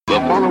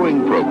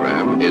following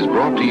program is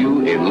brought to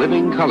you in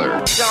living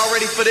color. Y'all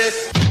ready for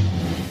this?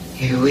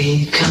 Here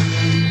we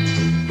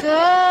come.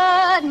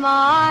 Good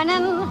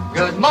morning.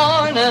 Good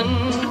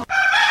morning.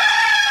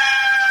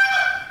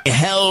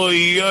 Hell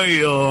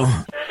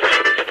yeah.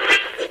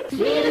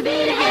 Little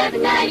bit of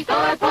heaven,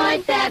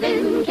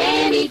 94.7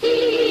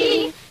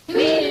 KMET.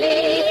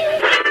 Really.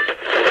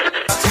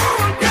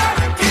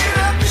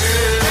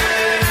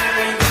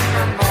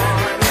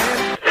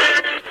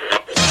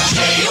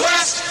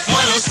 KUS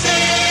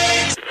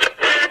 106.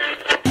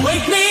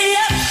 Wake me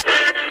up.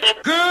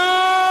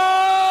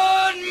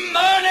 Good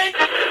morning.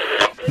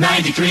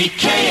 93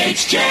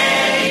 KHJ.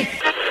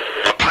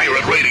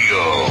 Pirate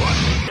Radio.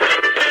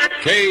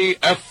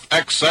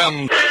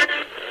 KFXM.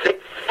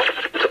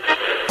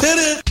 Hit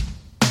it.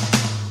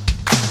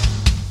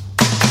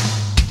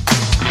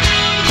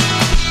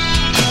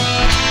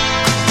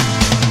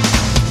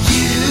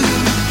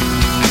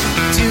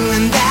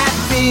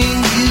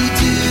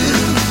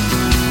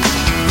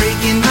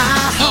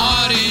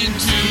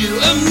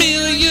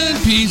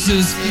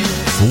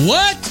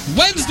 What?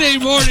 Wednesday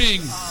morning.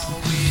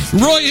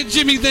 Roy and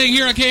Jimmy thing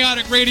here on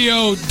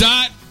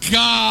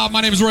chaoticradio.com.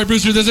 My name is Roy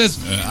Brewster. This is...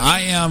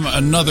 I am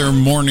another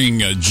morning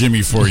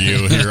Jimmy for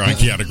you here on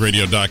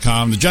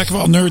chaoticradio.com. The Jack of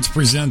All Nerds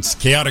presents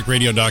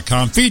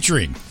chaoticradio.com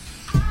featuring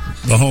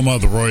the home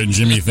of the Roy and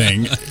Jimmy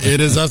thing. It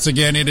is us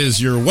again. It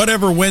is your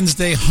whatever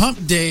Wednesday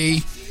hump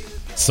day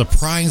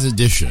surprise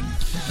edition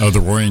of the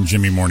Roy and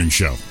Jimmy morning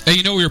show. Hey,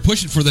 you know, we were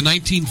pushing for the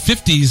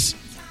 1950s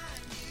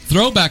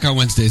throwback on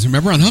Wednesdays.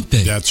 Remember on Hump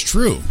Day? That's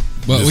true.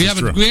 Well, we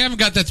haven't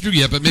got that through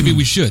yet, but maybe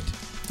we should.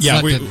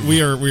 Yeah,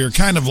 we are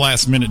kind of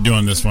last minute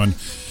doing this one.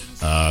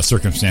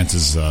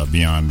 Circumstances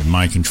beyond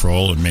my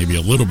control and maybe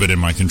a little bit in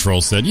my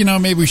control said, you know,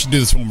 maybe we should do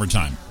this one more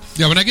time.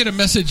 Yeah, when I get a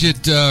message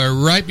at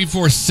right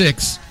before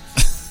 6.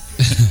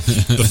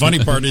 The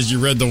funny part is you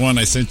read the one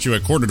I sent you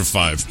at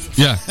 4:45.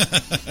 Yeah.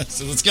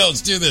 So let's go.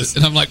 Let's do this.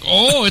 And I'm like,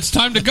 oh, it's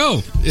time to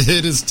go.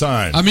 It is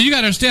time. I mean, you got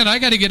to understand, I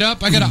got to get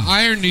up. I got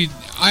to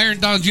iron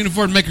Dawn's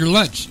uniform and make her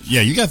lunch. Yeah,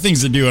 you got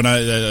things to do,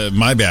 and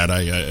my bad.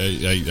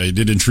 I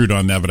did intrude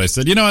on that, but I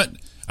said, you know what?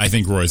 I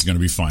think Roy's going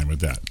to be fine with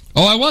that.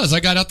 Oh, I was.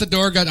 I got out the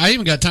door. I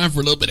even got time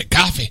for a little bit of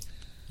coffee.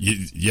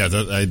 Yeah,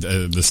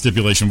 the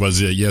stipulation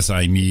was, yes,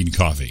 I need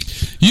coffee.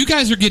 You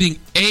guys are getting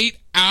 8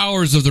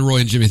 hours of the Roy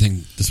and Jimmy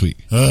thing this week.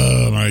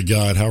 Oh, my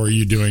God. How are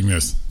you doing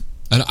this?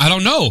 I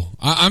don't know.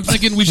 I'm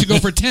thinking we should go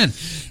for 10,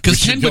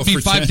 because 10 would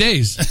be 5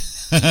 days.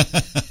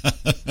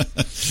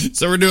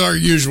 So we're doing our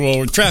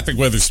usual traffic,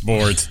 weather,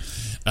 sports.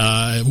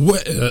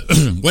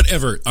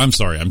 Whatever. I'm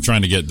sorry. I'm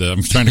trying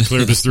to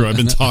clear this through. I've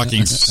been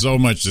talking so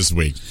much this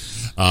week.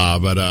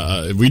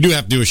 But we do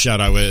have to do a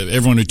shout out with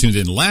everyone who tuned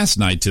in last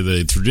night to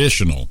the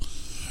traditional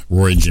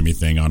Roy and Jimmy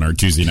thing on our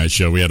Tuesday night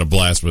show. We had a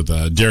blast with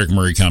Derek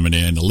Murray coming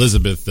in,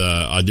 Elizabeth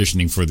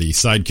auditioning for the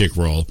sidekick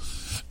role,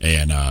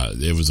 and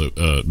it was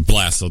a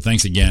blast. So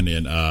thanks again,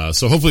 and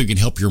so hopefully we can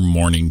help your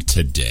morning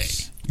today.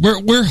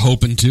 We're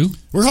hoping to.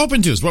 We're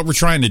hoping to. Is what we're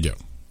trying to do.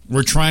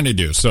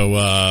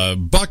 So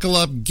buckle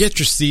up, get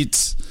your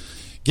seats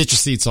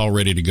all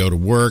ready to go to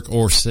work,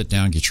 or sit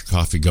down, get your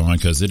coffee going,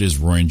 because it is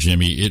Roy and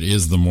Jimmy. It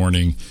is the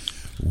morning.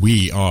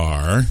 We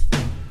are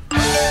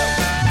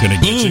going to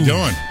get you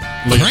going.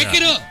 Crank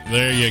it up.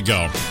 There you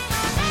go.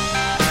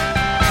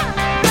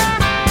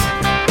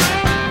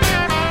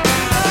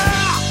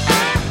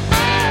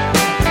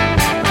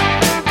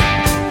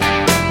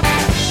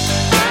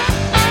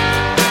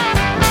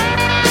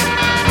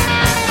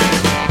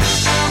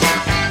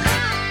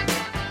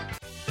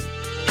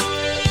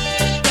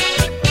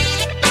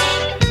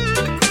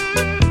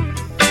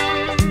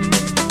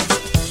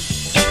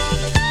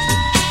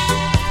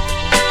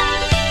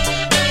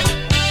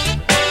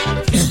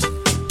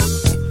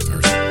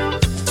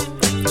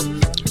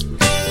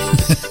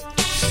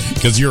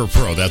 Because you're a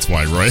pro, that's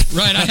why, Roy.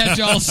 Right, I had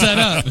you all set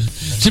up.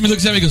 Jimmy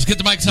looks at me and goes, get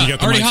the mics on. You got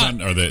the already mics hot.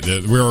 On? Or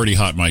we're already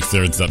hot mics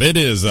there and stuff. It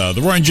is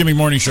the Roy and Jimmy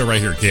Morning Show right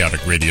here at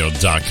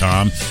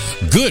chaoticradio.com.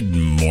 Good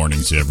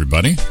morning to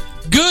everybody.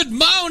 Good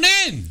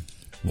morning.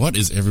 What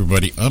is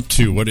everybody up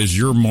to? What is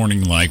your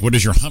morning like? What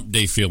is your hump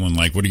day feeling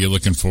like? What are you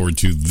looking forward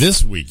to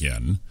this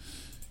weekend?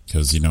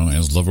 Because, you know,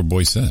 as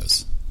Loverboy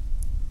says,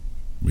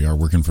 we are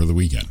working for the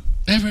weekend.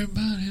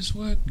 Everybody's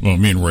working. Well,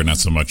 me and Roy, not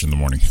so much in the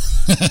morning.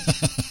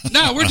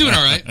 No, we're doing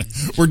all right.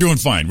 We're doing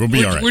fine. We'll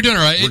be all right. We're doing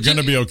all right. We're going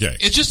to be okay.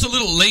 It's just a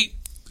little late.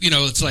 You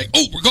know, it's like,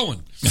 oh, we're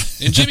going.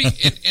 And Jimmy,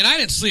 and I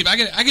didn't sleep. I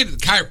get the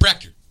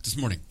chiropractor this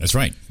morning. That's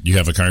right. You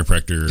have a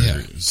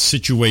chiropractor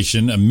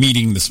situation, a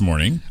meeting this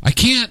morning. I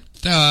can't,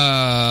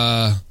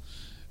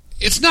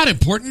 it's not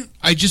important.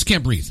 I just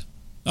can't breathe.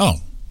 Oh,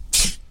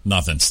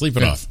 nothing. Sleep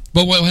it off.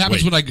 But what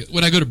happens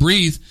when I go to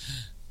breathe,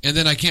 and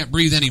then I can't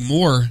breathe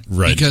anymore?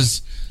 Right.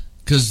 Because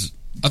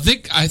I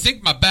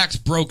think my back's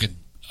broken.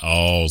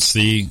 Oh,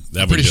 see,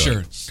 I'm pretty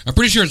sure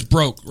it's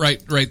broke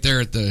right there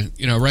at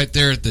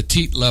the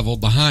teat level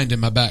behind in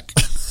my back.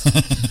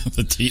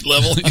 The teat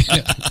level.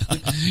 Yeah.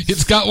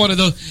 It's got one of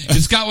those.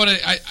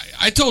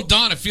 I told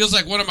Dawn it feels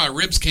like one of my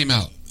ribs came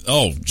out.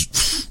 Oh,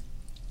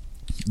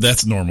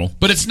 That's normal.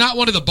 But it's not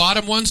one of the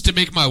bottom ones to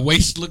make my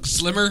waist look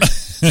slimmer.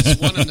 It's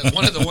one of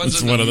the ones.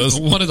 It's one of those.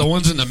 One of the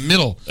ones in the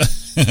middle.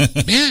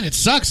 Man, it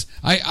sucks.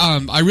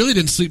 I really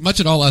didn't sleep much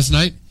at all last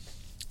night.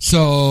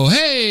 So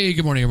hey,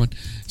 good morning, everyone.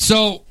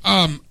 So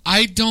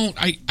I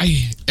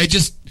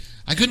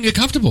couldn't get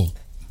comfortable.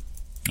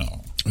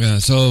 Oh, yeah.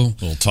 So a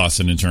little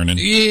tossing and turning.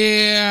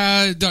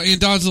 Yeah, and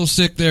Dawn's a little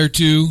sick there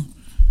too.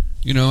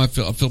 You know, I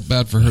feel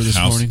bad for her this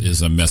morning. House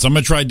is a mess. I'm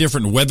going to try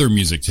different weather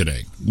music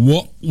today.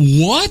 What?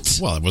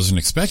 Well, I wasn't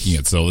expecting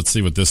it, so let's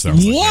see what this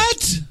sounds like.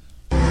 What?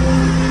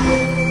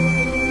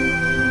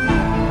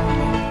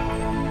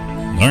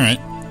 All right.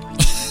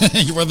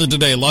 Your weather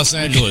today, Los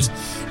Angeles.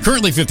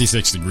 Currently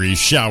 56 degrees,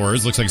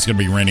 showers. Looks like it's going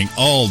to be raining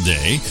all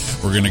day.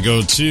 We're going to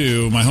go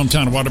to my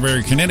hometown of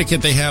Waterbury,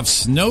 Connecticut. They have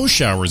snow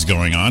showers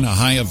going on. A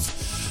high of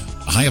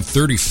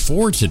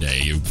 34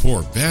 today, you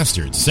poor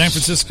bastards. San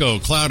Francisco,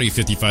 cloudy,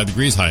 55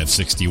 degrees, high of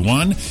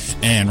 61.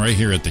 And right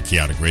here at the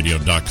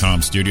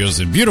chaoticradio.com studios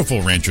in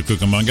beautiful Rancho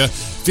Cucamonga,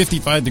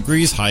 55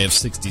 degrees, high of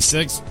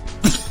 66.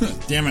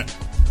 Damn it.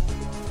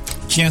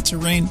 Chance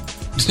of rain?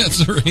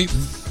 Chance of rain.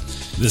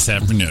 This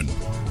afternoon.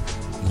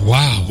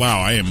 Wow.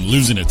 Wow, I am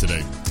losing it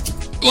today.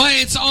 Well,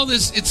 it's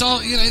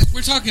all, you know,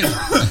 we're talking.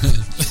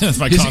 That's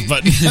my cough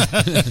button.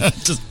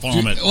 Just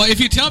palm it. Well, if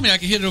you tell me, I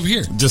can hit it over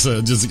here. Just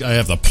I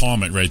have to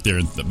palm it right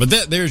there.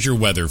 But there's your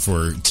weather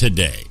for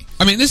today.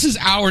 I mean, this is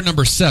hour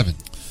number 7.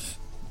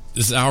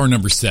 This is hour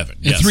number 7.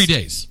 In 3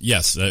 days.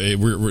 Yes.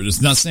 We're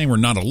it's not saying we're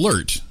not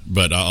alert,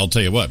 but I'll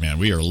tell you what, man,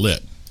 we are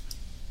lit.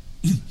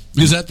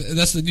 Is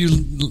that's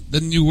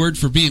the new word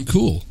for being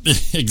cool?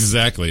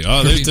 Exactly.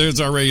 Oh, there's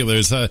our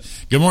regulars.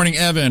 Good morning,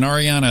 Evan,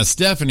 Ariana,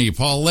 Stephanie,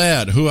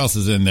 Paulette. Who else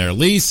is in there?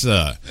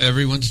 Lisa.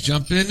 Everyone's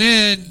jumping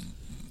in.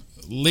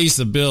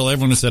 Lisa, Bill,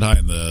 everyone who said hi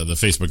in the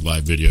Facebook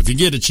Live video. If you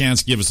get a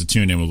chance, give us a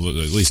tune in. We'll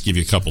at least give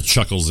you a couple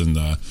chuckles and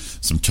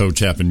some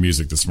toe-tapping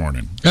music this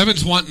morning.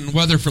 Evan's wanting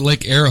weather for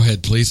Lake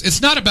Arrowhead, please. It's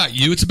not about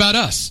you. It's about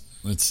us.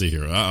 Let's see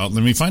here. Let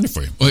me find it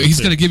for you. Well, he's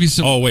going to give you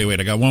some... Oh, wait.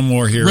 I got one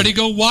more here. Ready to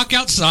go walk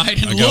outside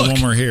and look. I got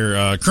one more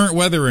here. Current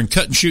weather in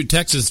Cut and Shoot,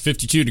 Texas,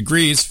 52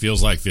 degrees.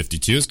 Feels like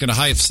 52. It's got a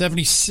high of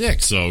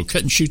 76. So,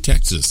 Cut and Shoot,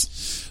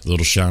 Texas. A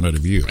little shout out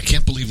of you. I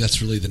can't believe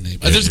that's really the name.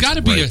 There's got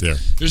to be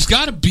There's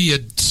got to be a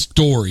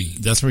story.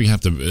 That's where you have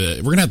to...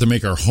 we're going to have to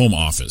make our home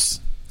office.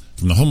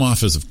 From the home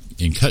office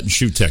in Cut and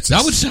Shoot, Texas.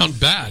 That would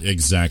sound bad.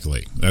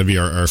 Exactly. That would be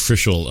our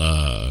official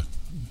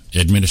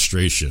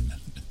administration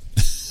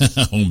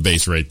home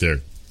base right there.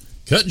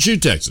 Cut and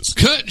Shoot, Texas.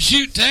 Cut and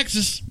Shoot,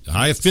 Texas.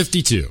 High of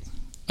 52.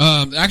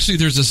 Actually,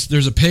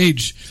 there's a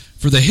page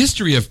for the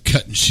history of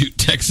Cut and Shoot,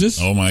 Texas.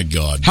 Oh, my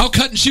God. How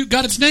Cut and Shoot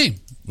got its name.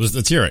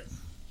 Let's hear it.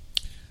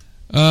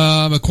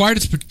 Acquired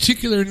its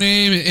particular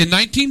name in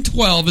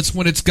 1912. It's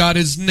when it's got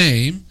its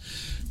name.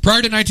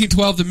 Prior to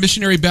 1912, the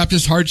missionary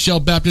Baptist, hard-shell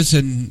Baptist,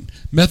 and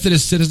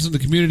Methodist citizens of the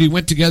community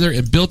went together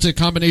and built a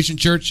combination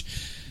church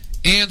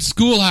and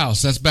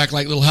schoolhouse. That's back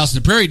like Little House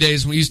in the Prairie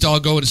days when we used to all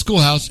go to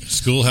schoolhouse.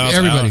 Schoolhouse,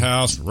 everybody.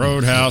 Outhouse,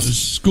 roadhouse.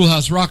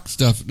 Schoolhouse rock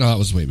stuff. No, it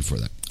was way before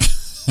that.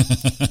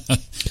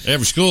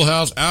 Every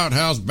schoolhouse,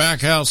 outhouse,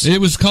 back house.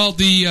 It was called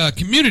the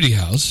Community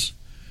House.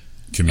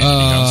 Community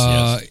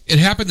house, yes. It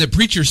happened that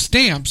Preacher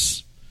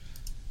Stamps,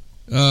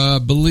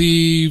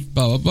 believe,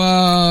 blah, blah,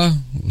 blah,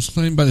 was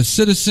claimed by the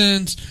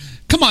citizens.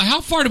 Come on,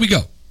 how far do we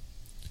go?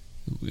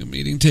 A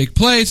meeting take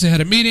place. They had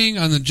a meeting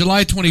on the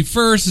July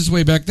 21st. This is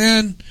way back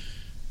then.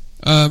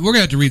 We're going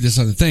to have to read this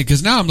on the thing,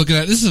 because now I'm looking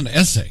at it. This is an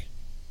essay.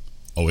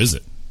 Oh, is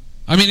it?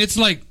 I mean, it's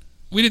like,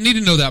 we didn't need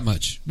to know that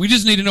much. We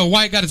just need to know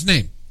why it got its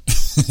name.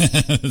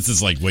 This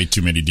is like way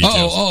too many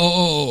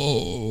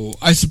details.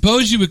 I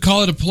suppose you would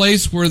call it a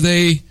place where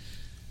they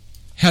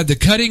had the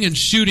cutting and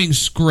shooting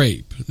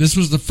scrape. This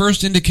was the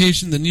first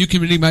indication the new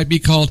community might be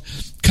called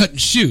Cut and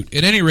Shoot.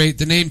 At any rate,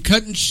 the name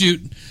Cut and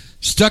Shoot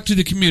stuck to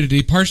the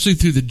community, partially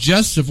through the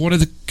jests of one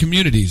of the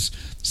communities.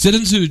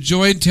 Citizens who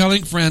enjoyed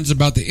telling friends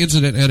about the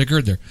incident had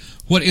occurred there.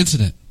 What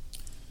incident?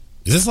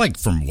 Is this like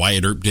from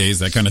Wyatt Earp days,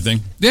 that kind of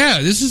thing?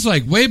 Yeah, this is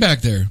like way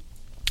back there.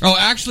 Oh,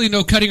 actually,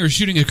 no cutting or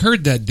shooting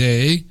occurred that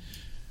day.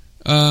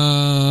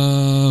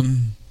 Oh,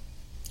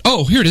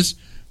 here it is.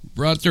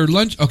 Brought their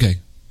lunch. Okay.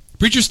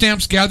 Preacher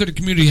Stamps gathered at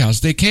Community House.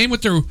 They came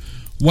with their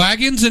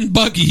wagons and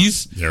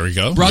buggies. There we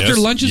go. Brought their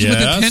lunches with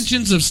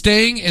intentions of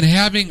staying and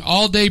having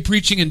all-day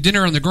preaching and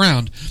dinner on the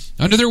ground.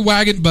 Under their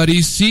wagon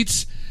buddies,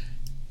 seats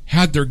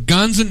had their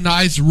guns and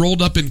knives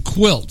rolled up in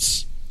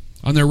quilts.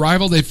 On their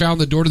arrival, they found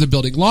the door to the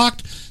building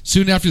locked.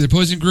 Soon after, the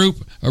opposing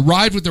group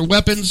arrived with their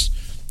weapons.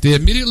 They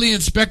immediately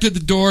inspected the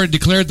door and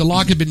declared the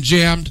lock had been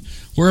jammed,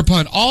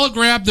 whereupon all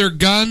grabbed their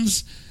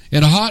guns,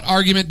 and a hot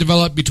argument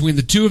developed between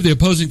the two of the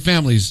opposing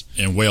families.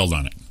 And wailed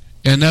on it.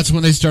 And that's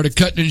when they started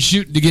cutting and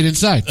shooting to get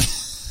inside.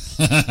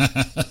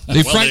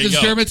 They frightened the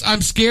disturbance.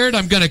 I'm scared.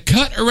 I'm going to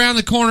cut around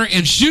the corner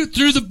and shoot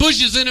through the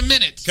bushes in a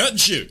minute. Cut and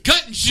shoot.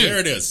 Cut and shoot. There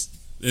it is.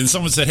 And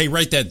someone said, hey,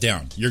 write that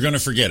down. You're going to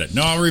forget it.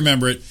 No, I'll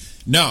remember it.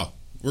 No,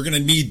 we're going to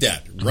need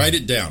that. Write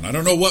it down. I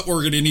don't know what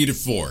we're going to need it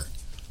for,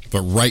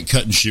 but write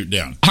cut and shoot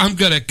down. I'm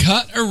going to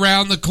cut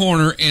around the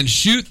corner and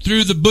shoot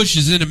through the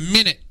bushes in a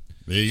minute.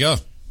 There you go.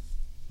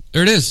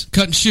 There it is.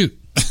 Cut and shoot.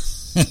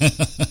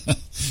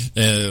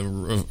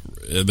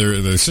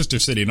 Their sister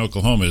city in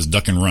Oklahoma is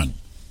Duck and Run.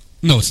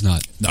 No, it's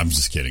not. No, I'm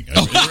just kidding.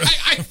 I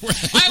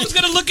was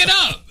going to look it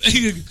up.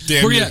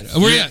 Damn, Where you at?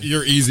 Where you at?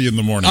 You're easy in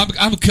the morning.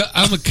 I'm a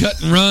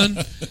cut and run.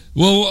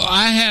 Well,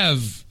 I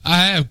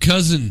have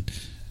cousin.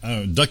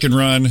 Duck and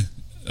Run.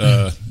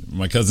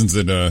 My cousin's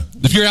in.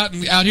 If you're out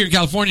here in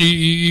California,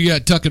 you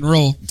got Tuck and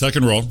Roll. Tuck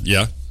and Roll,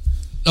 yeah.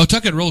 Oh,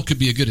 Tuck and Roll could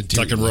be a good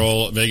interior. Tuck and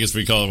Roll. Vegas,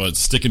 we call it what?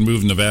 Stick and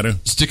Move, Nevada.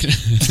 Stick and...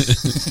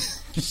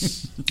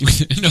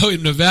 No,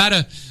 in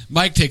Nevada,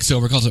 Mike takes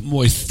over, calls it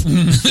Moist.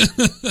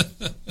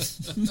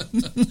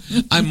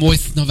 I'm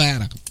Moist,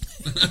 Nevada.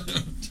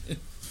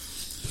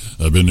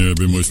 I've been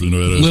moist with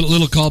Nevada.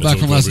 Little callback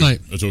from last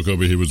night. I told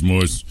Kobe he was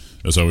moist.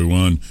 That's how we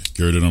won.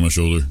 Carried it on my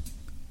shoulder.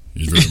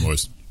 He's very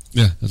moist.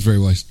 Yeah, that's very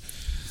moist.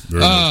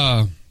 Very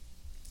moist.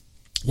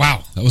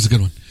 Wow, that was a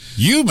good one.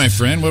 You, my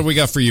friend, what do we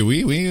got for you?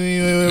 Here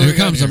it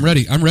comes. Here. I'm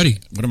ready.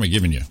 What am I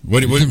giving you?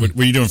 What are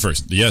you doing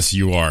first? Yes,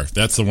 you are.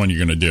 That's the one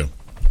you're going to do.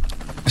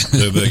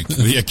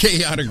 The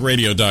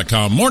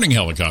chaoticradio.com morning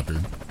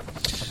helicopter.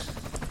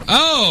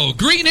 Oh,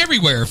 green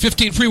everywhere.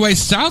 15 freeway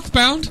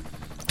southbound.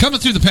 Coming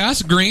through the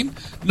pass, green.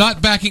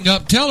 Not backing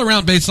up. Tail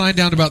around baseline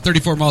down to about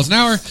 34 miles an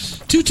hour.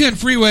 210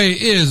 freeway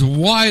is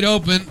wide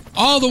open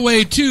all the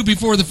way to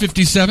before the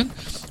 57.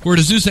 We're at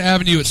Azusa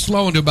Avenue. It's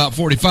slowing to about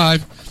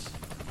 45.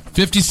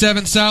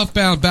 57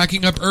 southbound,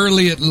 backing up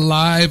early at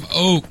Live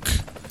Oak.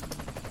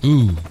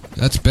 Ooh,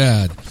 that's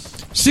bad.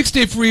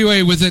 6-day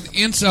freeway with an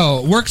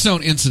work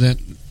zone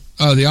incident.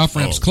 The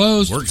off-ramp's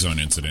closed. Work zone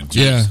incident.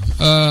 Geez.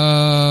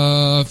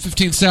 Yeah.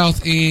 15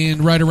 south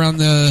and right around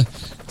the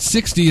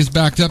 60 is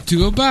backed up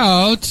to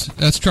about,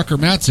 that's Trucker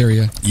Matt's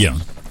area. Yeah.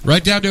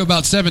 Right down to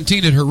about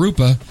 17 at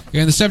Harupa.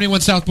 And the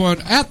 71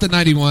 southbound at the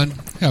 91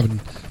 having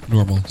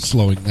normal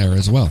slowing there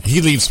as well.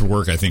 He leaves for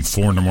work, I think,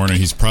 4 in the morning.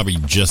 He's probably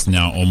just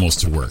now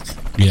almost to work.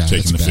 Yeah,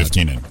 taking the bad.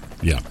 15 in.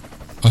 Yeah.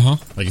 Uh-huh.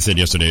 Like I said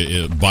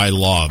yesterday, by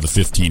law, the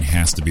 15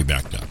 has to be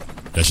backed up.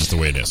 That's just the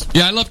way it is.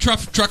 Yeah, I love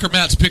Trucker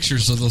Matt's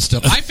pictures of those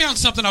stuff. I found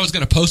something I was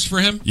going to post for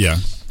him. Yeah.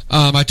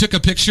 I took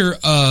a picture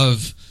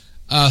of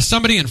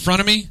somebody in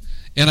front of me,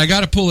 and I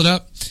got to pull it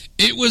up.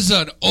 It was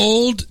an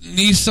old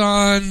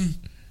Nissan,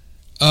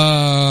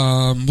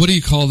 what do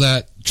you call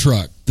that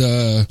truck?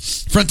 The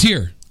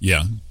Frontier.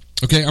 Yeah.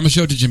 Okay, I'm going to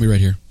show it to Jimmy right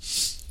here.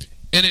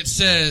 And it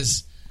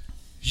says,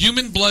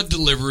 human blood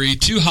delivery,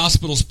 2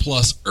 hospitals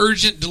plus,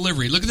 urgent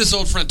delivery. Look at this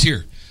old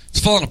Frontier. It's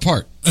falling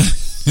apart.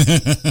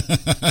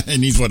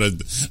 And he's what,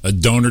 a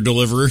donor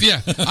deliverer?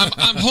 Yeah,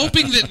 I'm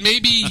hoping that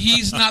maybe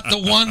he's not the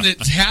one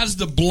that has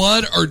the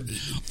blood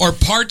or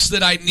parts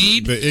that I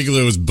need. The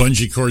Igloo is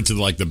bungee cord to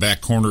like the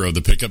back corner of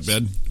the pickup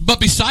bed. But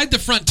beside the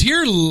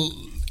Frontier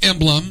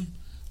emblem,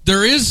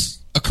 there is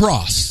a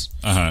cross.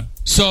 Uh-huh.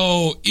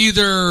 So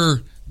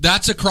either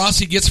that's a cross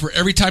he gets for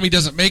every time he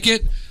doesn't make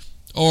it,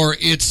 or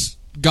it's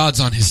God's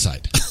on his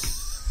side.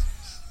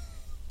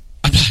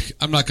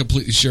 I'm not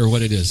completely sure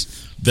what it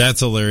is. That's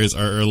hilarious.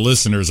 Our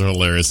listeners are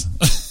hilarious.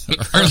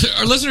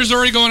 Our listeners are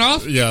already going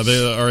off? Yeah,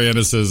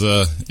 Ariana says,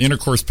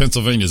 Intercourse,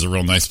 Pennsylvania is a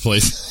real nice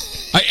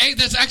place. Hey,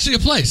 that's actually a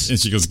place. And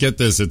she goes, get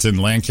this, it's in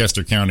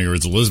Lancaster County, or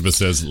as Elizabeth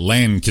says,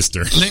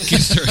 Lancaster.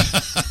 Lancaster.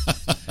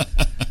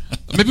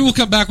 Maybe we'll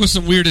come back with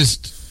some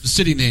weirdest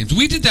city names.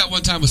 We did that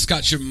one time with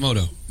Scott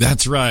Shimamoto.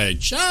 That's right.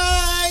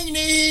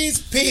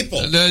 Chinese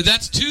people.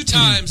 That's 2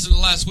 times in the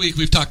last week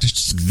we've talked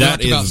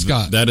about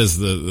Scott. That is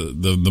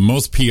the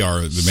most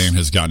PR the man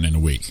has gotten in a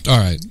week. All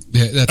right.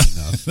 Yeah, that's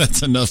enough.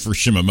 That's enough for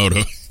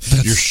Shimamoto.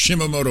 Your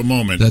Shimamoto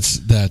moment.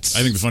 That's.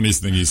 I think the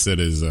funniest thing he said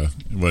is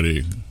what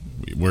he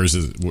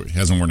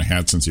hasn't worn a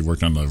hat since he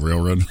worked on the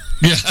railroad.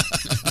 Yeah.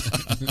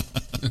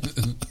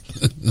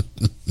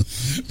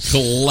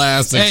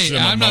 Classic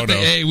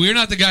Shimamoto. We're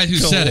not the guy who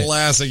said it.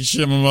 Classic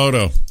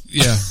Shimamoto.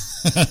 Yeah.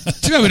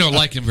 Too bad we don't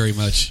like him very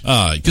much.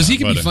 Because he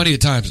can be funny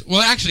at times.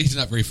 Well, actually, he's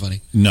not very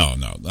funny. No.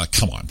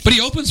 Come on. But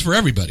he opens for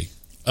everybody.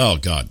 Oh,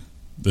 God.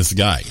 This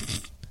guy.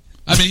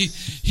 I mean,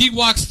 he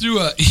walks through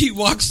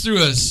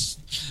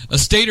a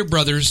Stater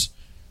Brothers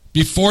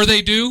before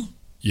they do.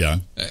 Yeah.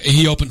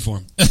 He opened for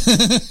him.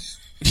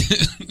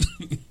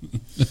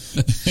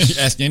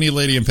 Ask any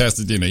lady in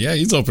Pasadena. Yeah,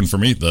 he's open for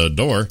me. The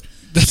door.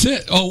 That's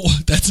it. Oh,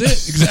 that's it.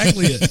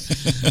 Exactly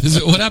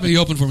it. What happened? He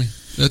opened for me.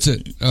 That's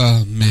it.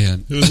 Oh,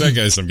 man. Who's that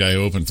guy? Some guy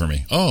who opened for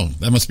me. Oh,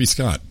 that must be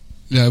Scott.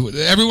 Yeah,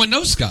 everyone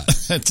knows Scott.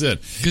 That's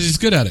it. Because he's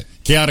good at it.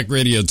 Chaotic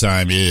radio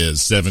time is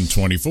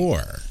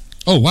 7:24.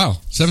 Oh, wow.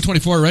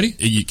 7:24 already?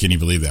 Can you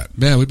believe that?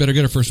 Man, we better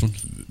get our first one.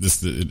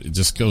 It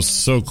just goes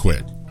so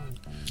quick.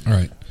 All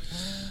right.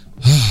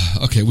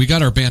 Okay, we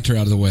got our banter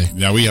out of the way.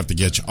 Now we have to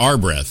get our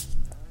breath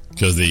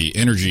because the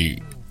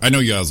energy, I know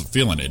you guys are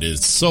feeling it,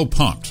 is so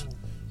pumped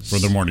for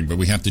the morning, but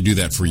we have to do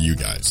that for you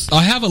guys.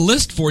 I have a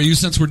list for you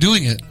since we're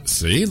doing it.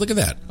 See? Look at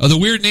that. Of the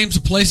weird names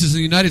of places in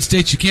the United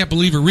States you can't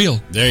believe are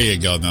real. There you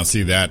go. Now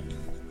see that.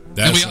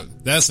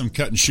 That's some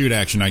cut and shoot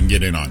action I can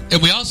get in on.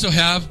 And we also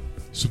have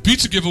Some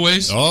pizza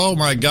giveaways. Oh,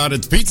 my God,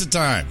 it's pizza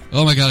time.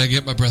 Oh, my God, I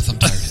get my breath. I'm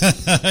tired.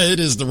 It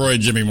is the Roy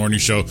and Jimmy Morning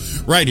Show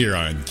right here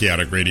on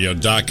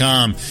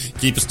chaoticradio.com.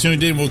 Keep us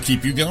tuned in. We'll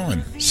keep you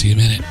going. See you in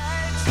a minute.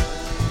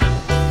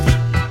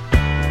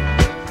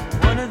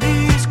 One of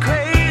these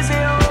crazy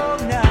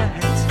old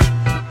nights,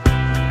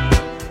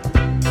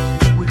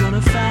 we're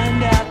gonna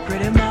find out,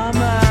 pretty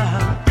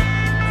mama,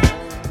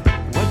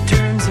 what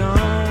turns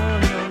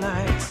on your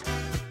lights.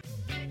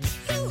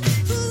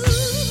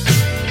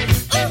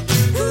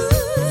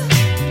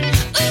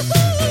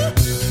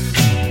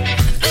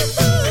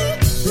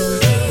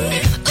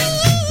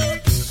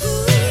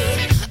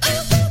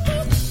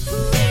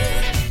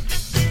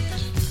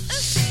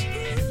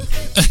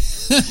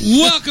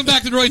 Welcome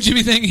back to the Roy and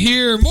Jimmy Thing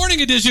here.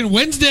 Morning edition,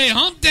 Wednesday,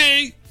 hump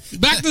day.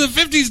 Back to the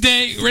 50s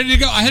day. Ready to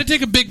go. I had to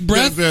take a big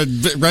breath.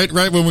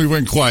 Right when we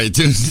went quiet,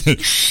 too.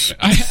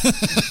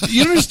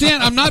 You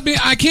understand?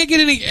 I can't get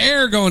any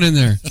air going in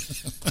there.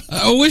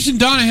 Wishing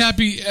Donna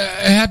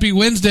happy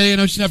Wednesday. I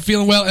know she's not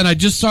feeling well, and I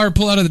just saw her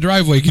pull out of the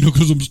driveway,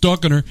 because I'm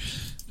stalking her.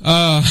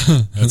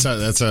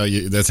 That's how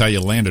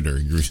you landed her.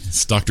 You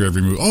stalked her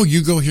every move. Oh,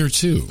 you go here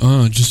too.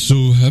 Just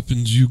so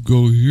happens you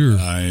go here.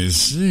 I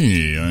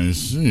see.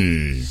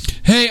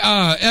 Hey,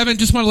 Evan,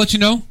 just want to let you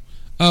know,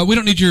 we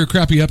don't need your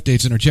crappy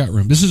updates in our chat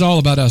room. This is all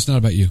about us, not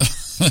about you.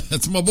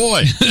 That's my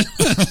boy.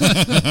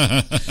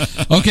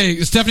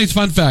 Okay, Stephanie's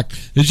fun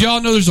fact. Did y'all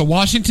know there's a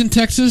Washington,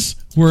 Texas,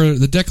 where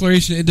the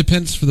Declaration of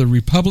Independence for the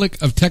Republic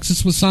of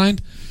Texas was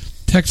signed?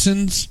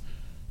 Texas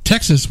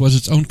was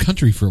its own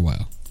country for a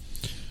while.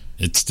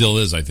 It still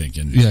is, I think.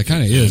 Yeah, it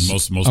kind of is.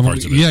 Most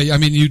parts of it. Yeah, I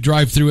mean, you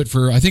drive through it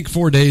for, I think,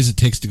 4 days it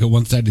takes to go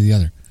one side to the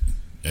other.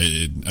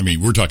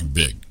 We're talking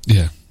big.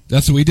 Yeah.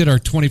 That's what we did our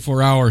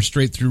 24-hour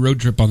straight-through road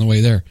trip on the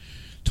way there.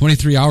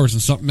 23 hours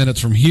and something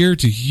minutes from here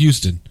to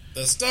Houston.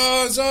 The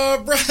stars are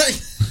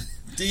bright.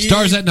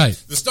 Stars at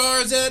night. The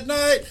stars at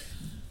night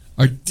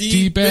are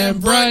deep and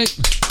bright.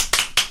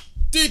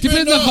 Deep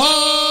in the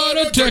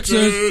heart of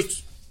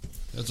Texas.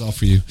 That's all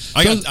for you.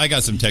 I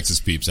got some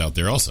Texas peeps out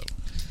there also.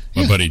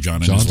 My buddy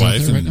John and his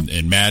wife,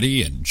 and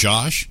Maddie and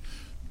Josh,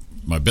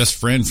 my best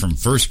friend from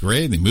first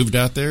grade. They moved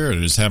out there and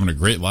are just having a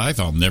great life.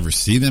 I'll never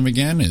see them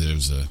again. It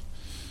was a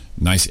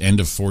nice end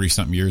of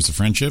 40-something years of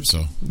friendship.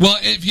 So, well,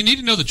 if you need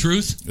to know the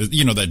truth,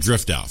 that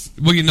drift off.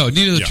 Well, need to know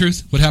the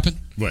truth. What happened?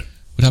 What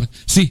happened?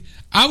 See,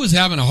 I was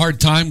having a hard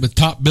time with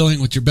top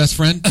billing with your best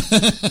friend.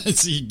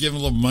 So you give him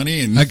a little money,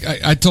 and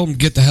I told him to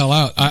get the hell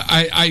out.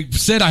 I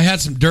said I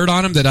had some dirt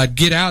on him that I'd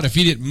get out if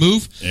he didn't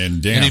move,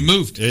 and he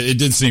moved. It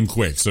did seem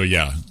quick. So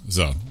yeah,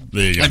 there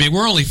you go. I mean,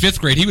 we're only 5th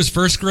grade. He was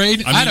 1st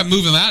grade. I had to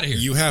move him out of here.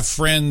 You have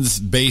friends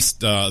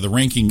based. The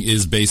ranking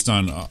is based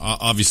on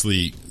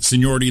obviously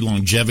seniority,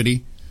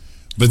 longevity,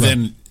 but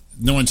then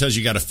no one tells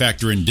you got to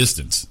factor in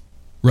distance.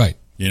 Right.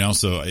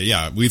 So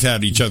yeah, we've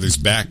had each other's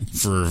back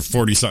for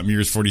 40-something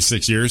years,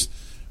 46 years.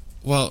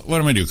 Well, what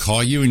am I going to do?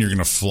 Call you and you're going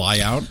to fly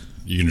out?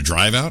 You're going to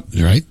drive out?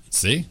 Right.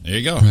 See? There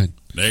you go. Right.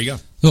 There you go.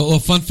 Well,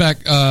 fun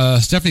fact,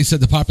 Stephanie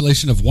said the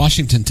population of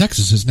Washington,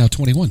 Texas is now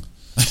 21.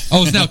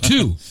 Oh, it's now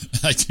 2.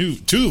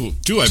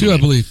 Two, I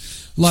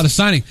believe. A lot of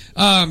signing.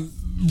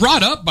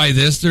 Brought up by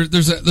this,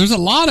 there's a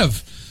lot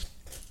of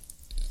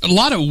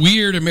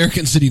weird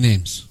American city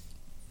names.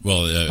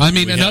 Well,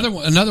 another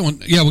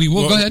one. Yeah, we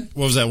will. Go ahead.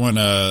 What was that one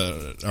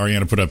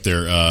Ariana put up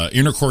there?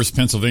 Intercourse,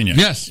 Pennsylvania.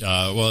 Yes.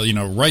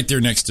 Right there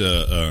next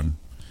to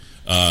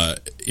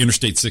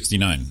Interstate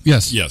 69.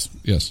 Yes.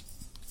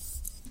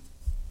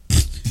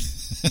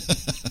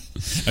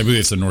 I believe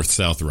it's a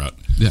north-south route.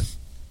 Yeah.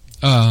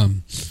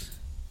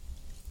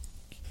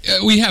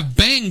 We have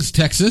Bangs,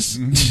 Texas.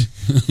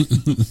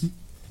 Mm-hmm.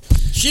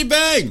 She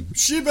bang.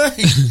 She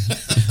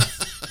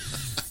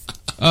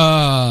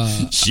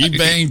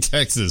bang,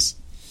 Texas.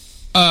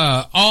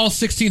 All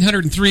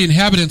 1,603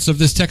 inhabitants of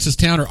this Texas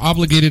town are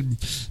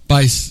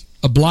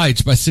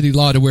obliged by city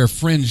law to wear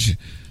fringe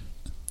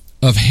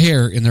of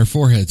hair in their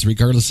foreheads,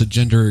 regardless of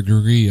gender or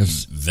degree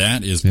of.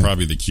 That is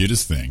probably the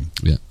cutest thing.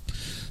 Yeah.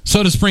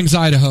 Soda Springs,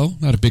 Idaho,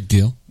 not a big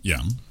deal.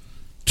 Yeah.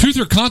 Truth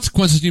or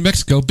Consequences, New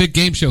Mexico, big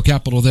game show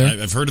capital there.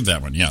 I've heard of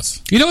that one.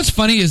 Yes. You know what's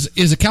funny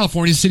is a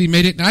California city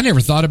made it, and I never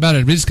thought about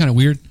it. But it's kind of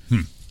weird.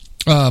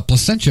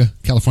 Placentia,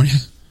 California.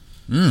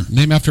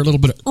 Name after a little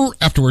bit of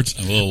afterwards.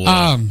 A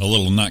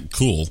little not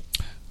cool.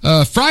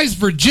 Fries,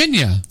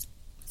 Virginia.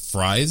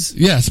 Fries?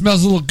 Yeah, it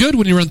smells a little good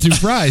when you run through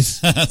Fries.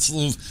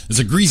 It's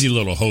a greasy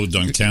little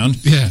ho-dunk town.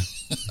 Yeah.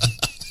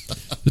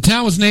 The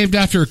town was named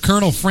after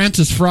Colonel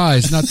Francis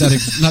Fries.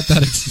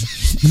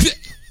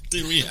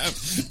 Did we have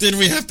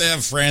to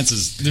have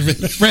Francis?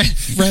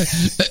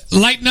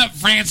 Lighten up,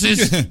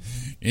 Francis.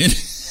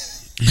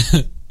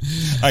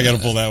 I got to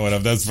pull that one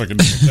up. That is pretty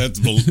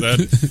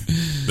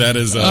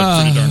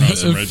darn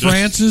awesome, right?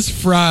 Francis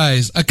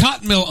Fries, a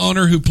cotton mill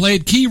owner who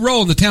played key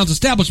role in the town's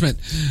establishment.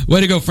 Way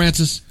to go,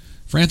 Francis.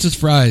 Francis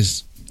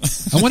Fries.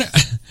 I wonder.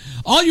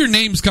 All your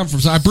names come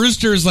from.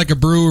 Brewster is like a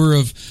brewer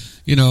of,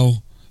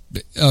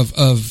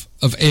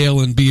 of ale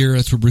and beer.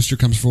 That's where Brewster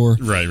comes for.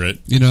 Right.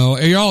 You know,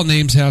 all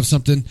names have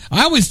something.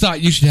 I always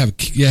thought you should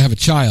have a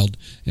child,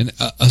 and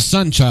a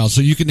son child,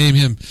 so you could name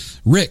him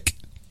Rick.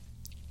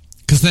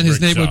 Because then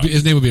his name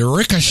would be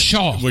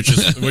Rickshaw. Which,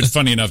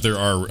 funny enough, there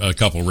are a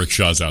couple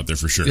Rickshaws out there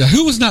for sure. Yeah,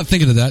 who was not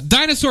thinking of that?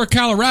 Dinosaur,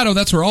 Colorado.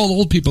 That's where all the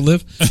old people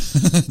live.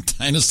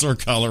 Dinosaur,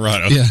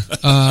 Colorado.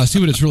 Yeah. See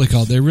what it's really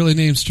called. They really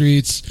name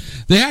streets.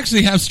 They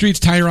actually have streets,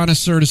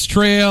 Tyrannosaurus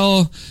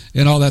Trail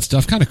and all that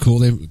stuff. Kind of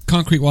cool.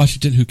 Concrete,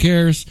 Washington. Who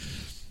cares?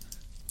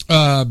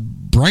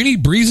 Briny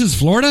Breezes,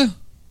 Florida.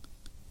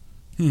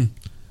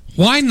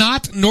 Why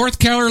not North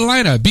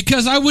Carolina?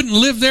 Because I wouldn't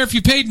live there if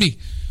you paid me.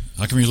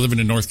 How come you're living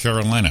in North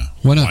Carolina?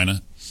 Why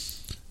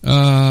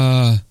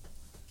not?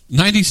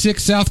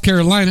 96 South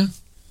Carolina.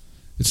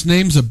 Its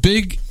name's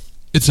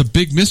it's a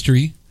big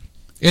mystery.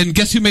 And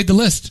guess who made the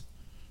list?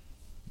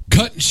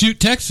 Cut and Shoot,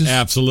 Texas.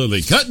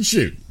 Absolutely. Cut and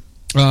Shoot.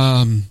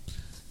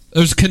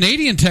 There's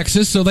Canadian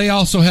Texas, so they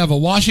also have a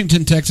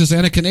Washington, Texas,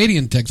 and a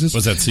Canadian Texas.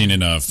 What's that scene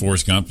in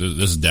Forrest Gump?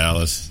 This is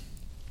Dallas.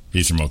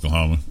 He's from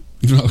Oklahoma.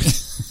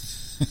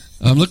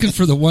 I'm looking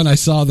for the one I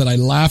saw that I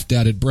laughed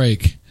at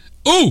break.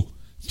 Ooh!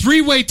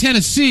 Three-Way,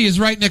 Tennessee is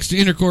right next to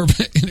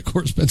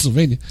Intercourse,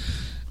 Pennsylvania.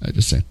 I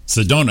just saying.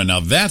 Sedona. Now,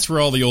 that's where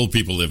all the old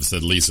people live,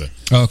 said Lisa.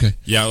 Oh, okay.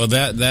 Yeah, well,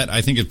 that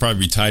I think it'd probably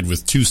be tied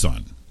with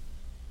Tucson.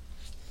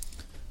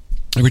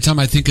 Every time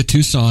I think of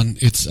Tucson,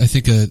 I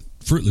think of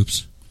Fruit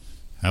Loops.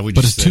 How would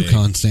you say? But it's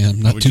Tucson,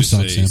 Sam, not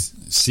Tucson, Sam.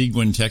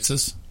 Seguin,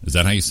 Texas? Is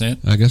that how you say it?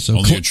 I guess so.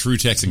 Only a true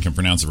Texan can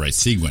pronounce it right.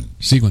 Seguin.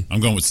 I'm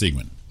going with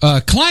Seguin.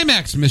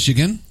 Climax,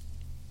 Michigan.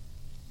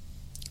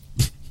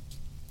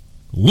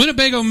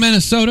 Winnebago,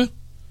 Minnesota.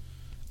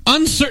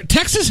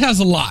 Texas has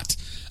a lot.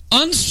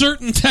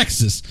 Uncertain,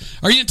 Texas.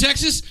 Are you in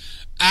Texas?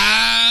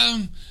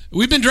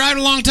 We've been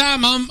driving a long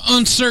time. I'm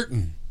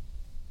uncertain.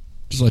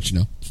 Just to let you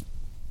know.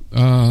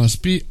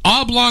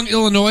 Oblong,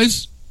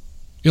 Illinois.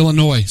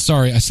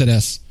 Sorry, I said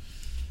S.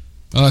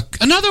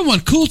 Another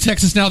one. Cool,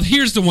 Texas. Now,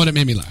 here's the one that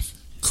made me laugh.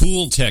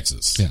 Cool,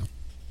 Texas. Yeah.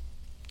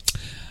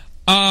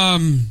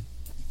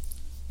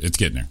 It's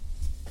getting there.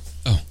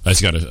 Oh. I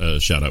just got a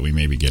shout out. We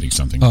may be getting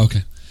something. Oh,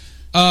 okay.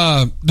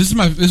 This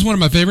is one of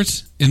my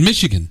favorites in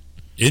Michigan.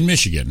 In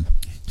Michigan,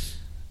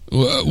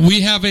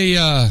 we have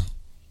a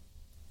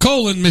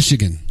Colon,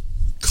 Michigan.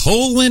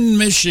 Colon,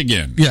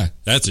 Michigan. Yeah,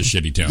 that's a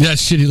shitty town. Yeah,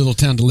 shitty little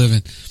town to live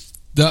in.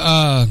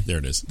 There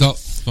it is. The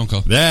phone call.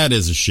 That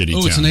is a shitty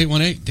town. Oh, it's an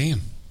 818.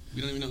 Damn,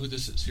 we don't even know who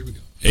this is. Here we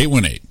go.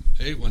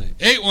 818.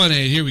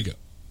 818. Here we go.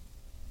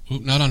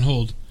 Oop, not on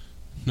hold.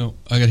 No,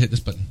 I gotta hit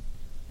this button.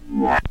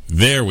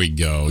 There we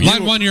go.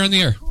 Line 1, you're on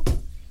the air.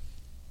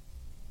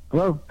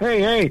 Hello.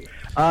 Hey.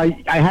 I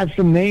have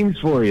some names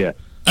for you.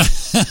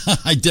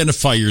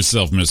 Identify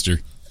yourself, mister.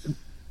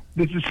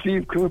 This is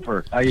Steve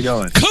Cooper. How you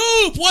doing?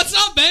 Coop, what's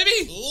up,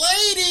 baby?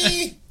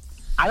 Lady.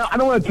 I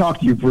don't want to talk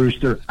to you,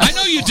 Brewster. I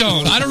know you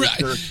don't.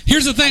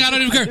 Here's the thing. I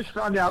don't even care.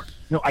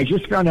 I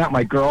just found out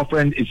my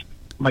girlfriend is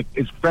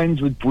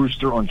friends with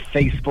Brewster on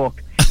Facebook.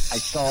 I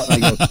saw it. I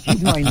go,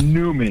 he's my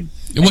Newman.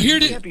 Well, here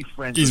it is.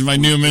 He's my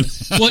Newman.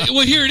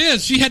 well, here it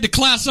is. She had to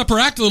class up her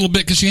act a little bit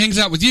because she hangs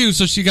out with you,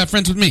 so she got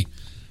friends with me.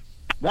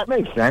 That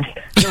makes sense.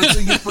 So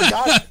you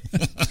forgot.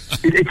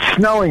 It's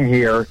snowing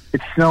here.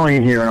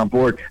 And I'm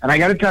bored. And I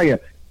got to tell you,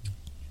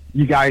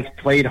 you guys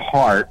played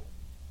Heart,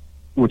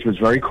 which was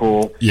very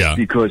cool. Yeah.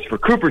 Because for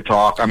Cooper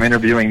Talk, I'm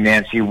interviewing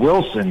Nancy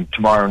Wilson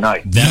tomorrow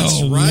night.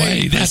 That's right.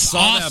 Way. That's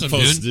awesome, that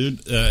post,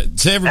 dude.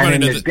 To everybody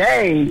and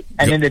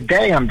in the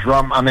day,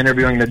 I'm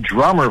interviewing the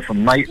drummer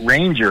from Night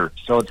Ranger.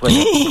 So it's like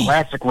a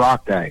classic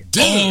rock day.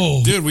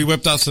 Dude, we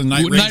whipped out some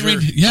Night Ranger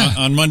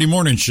on Monday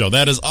morning show.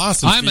 That is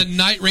awesome. I'm a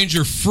Night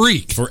Ranger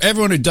freak. For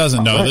everyone who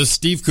doesn't know, this is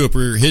Steve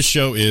Cooper. His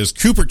show is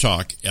Cooper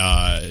Talk.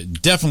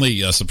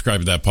 Definitely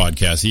subscribe to that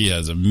podcast. He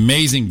has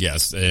amazing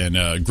guests and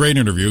a great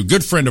interview.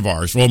 Good friend of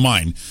ours. Well,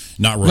 mine.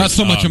 Not Roy's. Not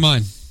so much of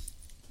mine.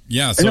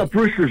 Yeah. So, I know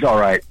Brewster's all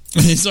right.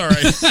 He's all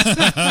right.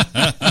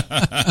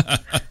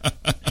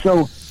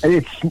 So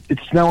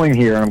it's snowing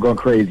here, and I'm going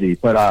crazy.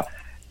 But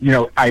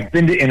I've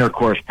been to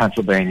Intercourse,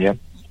 Pennsylvania,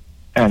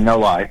 and no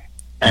lie,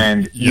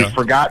 and you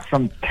forgot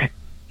some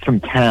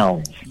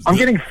towns. I'm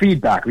getting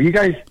feedback. Do you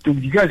guys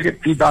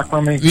get feedback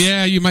from me?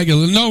 Yeah, you might get.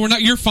 No, we're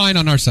not. You're fine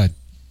on our side.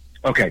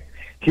 Okay.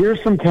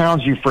 Here's some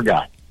towns you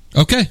forgot.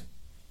 Okay.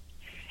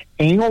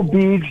 Anal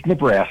Beads,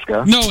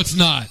 Nebraska. No, it's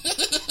not.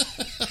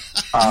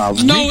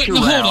 Hold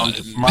on.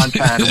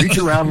 Montana. Reach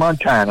around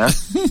Montana.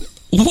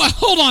 What?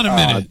 Hold on a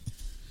minute.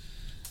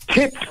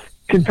 Tips,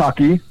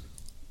 Kentucky,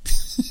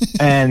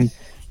 and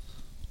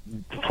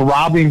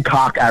Throbbing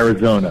Cock,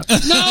 Arizona.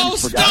 No,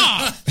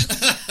 stop!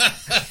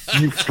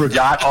 You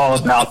forgot all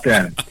about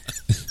them.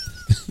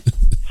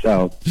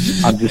 So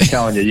I'm just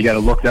telling you got to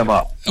look them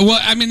up. Well,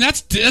 I mean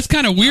that's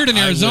kind of weird in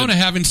Arizona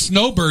having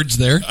snowbirds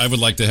there. I would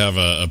like to have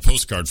a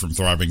postcard from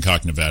Throbbing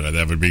Cock, Nevada.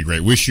 That would be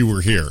great. Wish you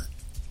were here.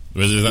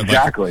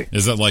 Exactly.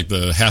 Is that like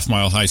the Half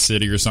Mile High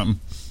City or something?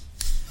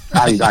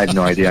 I have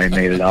no idea. I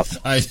made it up.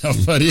 I know,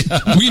 buddy.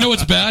 Well, you know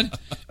what's bad?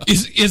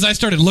 Is I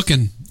started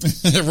looking.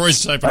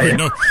 Roy's typing.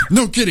 Right.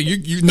 No kidding.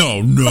 You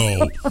no.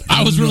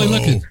 I was really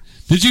looking.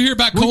 Did you hear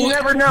about Well, Cole? you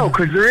never know,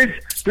 because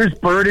there's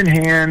Bird in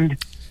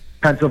Hand,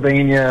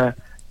 Pennsylvania.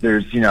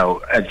 There's,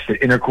 as the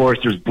Intercourse.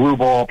 There's Blue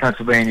Ball,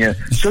 Pennsylvania.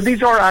 So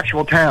these are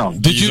actual towns.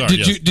 Did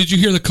you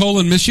hear the Cole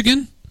in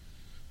Michigan?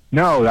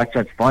 No,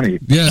 that's funny.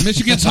 Yeah,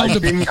 Michigan's home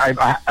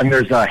to. And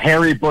there's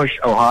Harry Bush,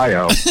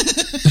 Ohio.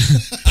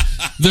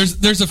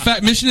 There's a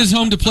fact. Michigan is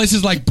home to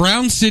places like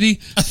Brown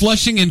City,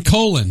 Flushing, and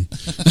Colon.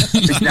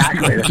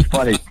 Exactly, that's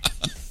funny.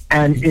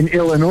 And in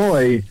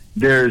Illinois,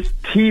 there's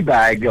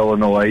Teabag,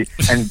 Illinois,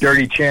 and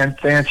Dirty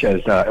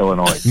Sanchez,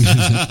 Illinois.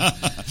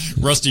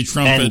 Rusty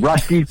Trumpet. And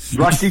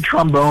Rusty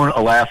Trombone,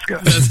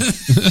 Alaska.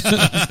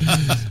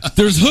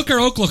 There's Hooker,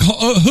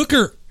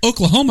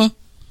 Oklahoma.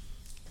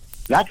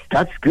 That's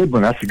a good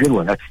one. That's a good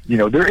one. That's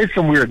there is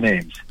some weird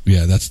names.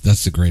 Yeah, that's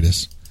the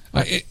greatest.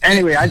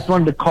 Anyway, I just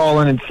wanted to call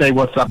in and say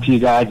what's up to you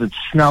guys. It's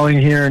snowing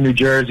here in New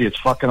Jersey. It's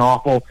fucking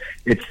awful.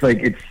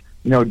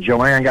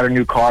 Joanne got a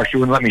new car. She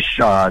wouldn't let me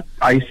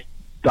ice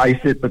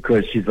it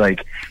because she's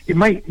like, you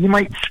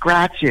might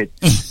scratch it.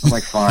 I'm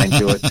like, fine,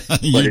 do it.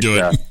 You do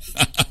it.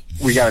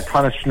 We got a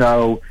ton of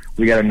snow.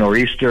 We got a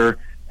nor'easter,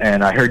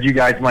 and I heard you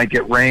guys might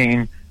get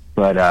rain.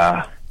 But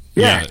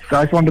yeah. So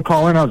I just wanted to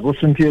call in. I was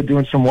listening to you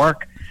doing some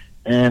work,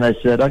 and I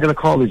said I got to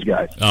call these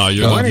guys. Oh,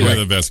 you're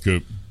the best,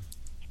 Coop.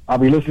 I'll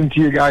be listening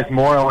to you guys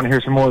more. I want to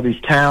hear some more of these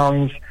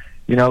towns,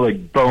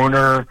 like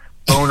Boner,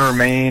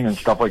 Maine, and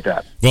stuff like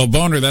that. Well,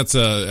 Boner, that's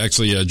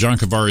actually John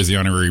Cavari is the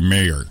honorary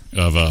mayor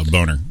of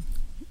Boner.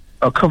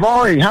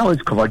 Cavari, how is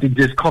Cavari?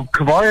 Does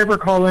Cavari ever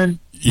call in?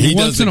 He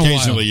does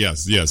occasionally,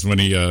 yes. When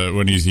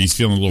he's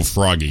feeling a little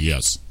froggy,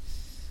 yes.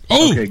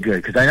 Oh, okay,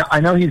 good, because I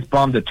know he's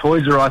bummed that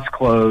Toys R Us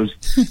closed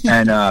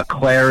and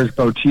Claire's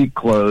Boutique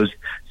closed,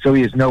 so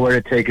he has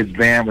nowhere to take his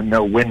van with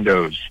no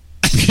windows.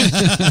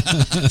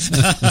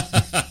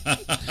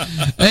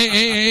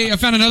 Hey! I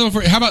found another one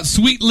for you. How about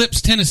Sweet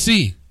Lips,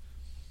 Tennessee?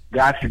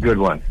 That's a good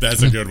one.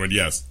 That's a good one.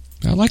 Yes,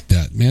 I like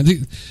that, man.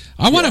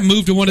 I want to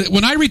move to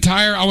when I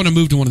retire. I want to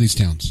move to one of these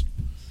towns.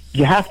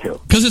 You have to,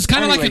 because it's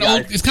kind of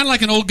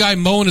like an old guy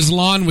mowing his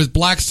lawn with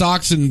black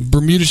socks and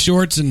Bermuda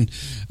shorts and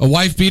a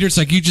wife beater. It's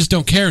like you just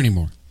don't care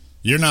anymore.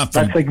 You're not.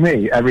 That's like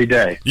me every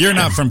day. You're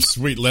not from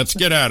Sweet Lips.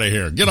 Get out of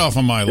here. Get off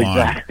of my lawn.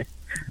 Exactly.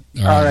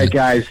 All right,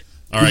 guys.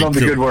 All right, keep up the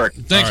good work.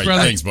 Thanks,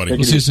 brother. Thanks, buddy.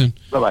 We'll see you soon.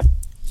 Bye-bye.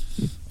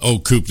 Oh,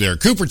 Coop there.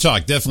 Cooper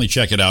Talk. Definitely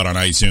check it out on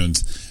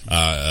iTunes.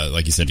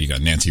 Like you said, you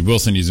got Nancy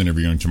Wilson. He's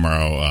interviewing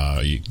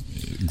tomorrow.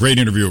 Great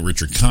interview with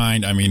Richard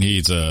Kind. I mean,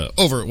 he's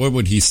over, what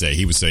would he say?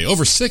 He would say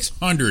over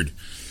 600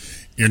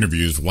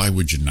 interviews. Why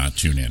would you not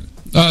tune in?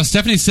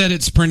 Stephanie said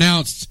it's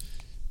pronounced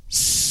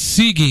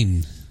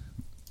Seguin.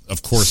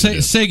 Of course it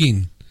is.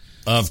 Seguin.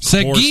 Of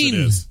course it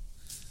is.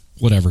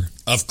 Whatever.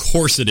 Of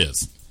course it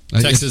is.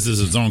 Texas is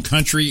its own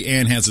country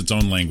and has its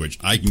own language.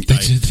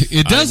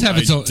 It does have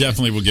its own.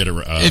 Definitely will get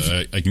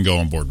I can go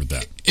on board with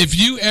that. If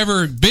you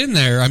ever been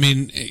there, I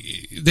mean,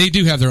 they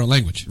do have their own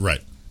language, right?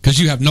 Because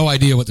you have no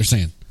idea what they're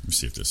saying. Let me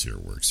see if this here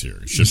works. Here,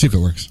 let's see if it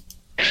works.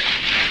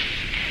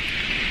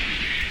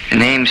 The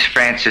name's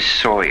Francis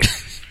Sawyer,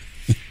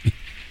 but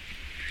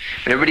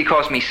everybody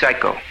calls me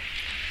Psycho.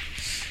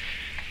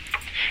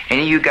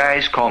 Any of you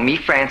guys call me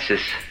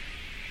Francis,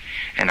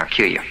 and I'll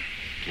kill you.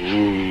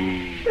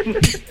 Ooh.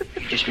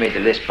 Just made the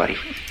list, buddy.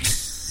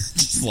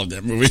 Just love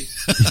that movie.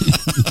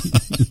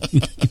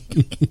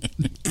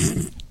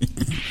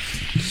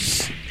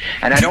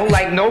 And I don't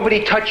like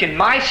nobody touching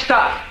my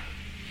stuff.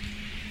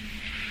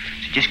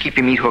 So just keep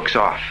your meat hooks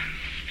off.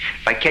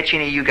 If I catch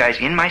any of you guys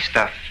in my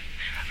stuff,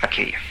 I'll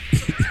kill you.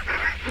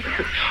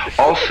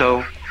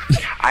 Also,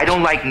 I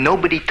don't like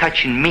nobody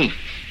touching me.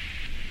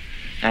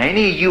 Now,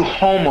 any of you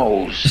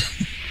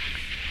homos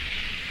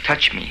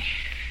touch me,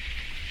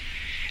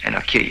 and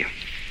I'll kill you.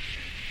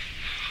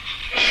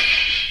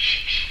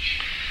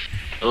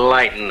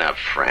 Lighten up,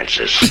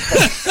 Francis.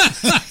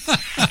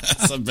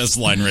 That's the best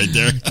line right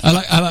there.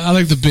 I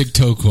like the big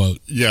toe quote.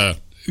 Yeah.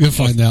 You'll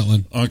find that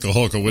one. Uncle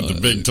Hulka with the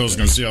big toe's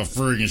going to see how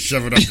far he can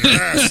shove it up your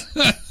ass.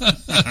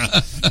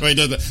 Well, he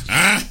does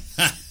that.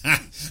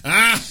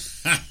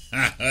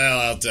 Well,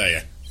 I'll tell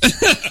you.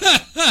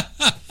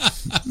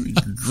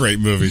 Great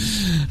movie.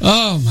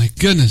 Oh, my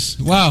goodness.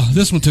 Wow,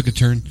 this one took a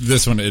turn.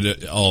 This one,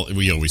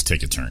 we always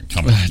take a turn.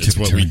 Come on. It's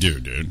what we do,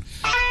 dude.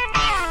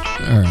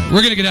 All right.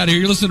 We're going to get out of here.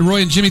 You're listening to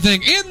Roy and Jimmy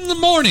Thing in the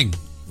morning.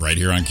 Right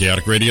here on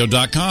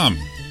chaoticradio.com.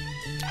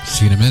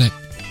 See you in a minute.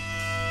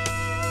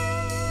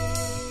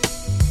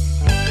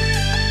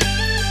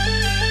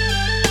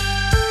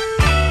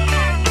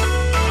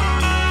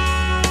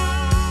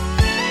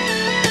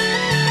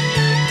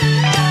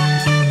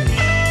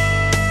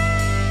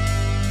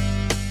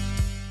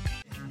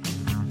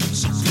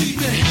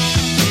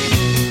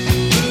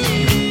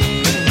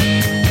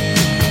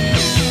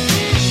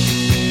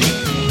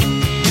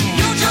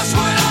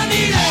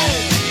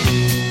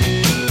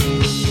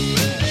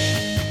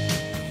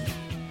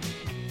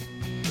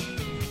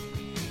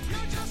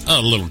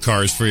 lot of little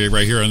cars for you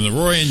right here on the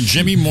Roy and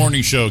Jimmy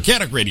Morning Show.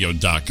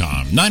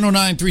 CatechRadio.com.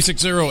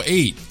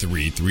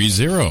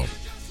 909-360-8330.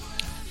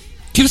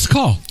 Give us a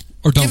call.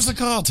 Or don't. Give us a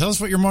call. Tell us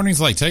what your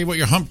morning's like. Tell you what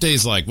your hump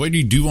day's like. What do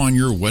you do on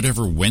your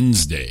whatever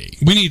Wednesday?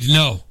 We need to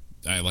know.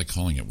 I like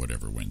calling it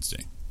whatever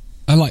Wednesday.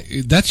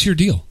 That's your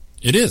deal.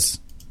 It is.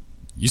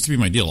 Used to be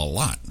my deal a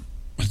lot.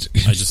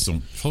 I just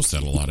don't post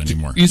that a lot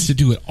anymore. Used to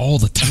do it all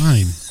the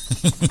time.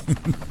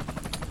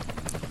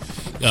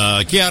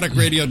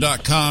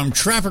 ChaoticRadio.com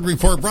traffic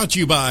report brought to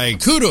you by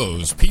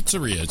Kudos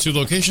Pizzeria. 2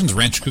 locations,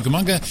 Rancho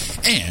Cucamonga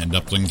and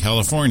Upland,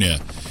 California.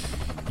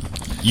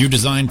 You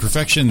design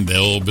perfection,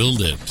 they'll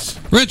build it.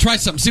 We're going to try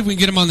something, see if we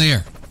can get him on the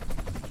air.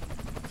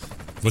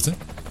 What's that?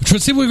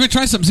 See if we can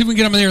try something, see if we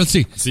can get him on the air. Let's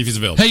see. See if he's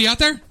available. Hey, you out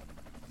there?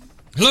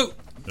 Hello?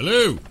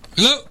 Hello?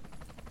 Hello?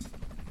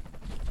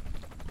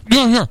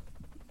 No, here.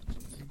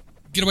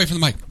 Get away from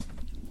the mic.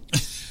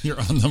 You're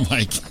on the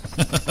mic.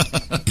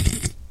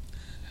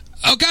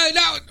 Okay,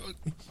 now,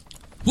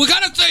 we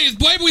got to say, is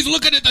Baby's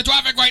looking at the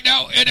traffic right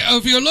now, and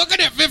if you're looking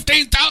at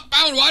 15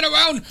 southbound, right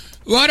around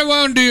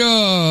the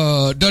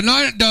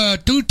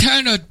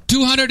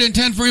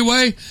 210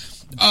 freeway,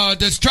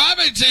 this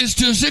traffic is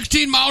to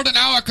 16 miles an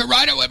hour. I could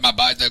ride it with my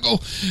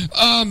bicycle.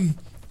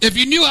 If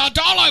you knew how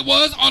tall I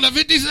was on the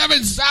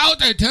 57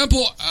 South at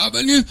Temple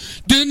Avenue,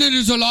 then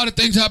there's a lot of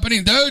things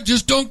happening there.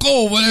 Just don't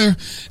go over there.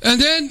 And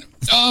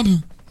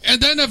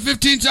then the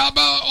 15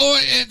 southbound, or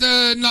at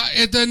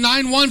the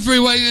 91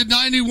 freeway, at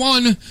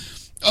 91,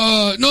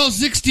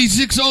 60.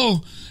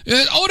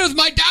 Old as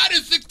my dad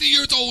is 60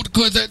 years old,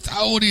 because that's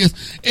how old he is.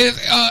 It's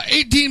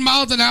 18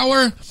 miles an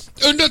hour.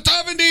 And the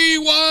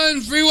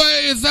 71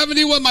 freeway is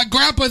 71. My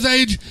grandpa's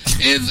age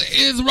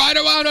is right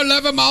around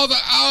 11 miles an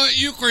hour at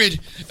Euclid.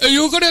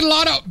 Euclid, a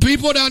lot of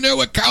people down there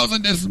with cows,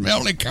 and they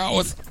smell like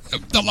cows. A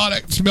lot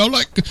of smell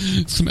like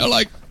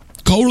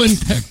Colon,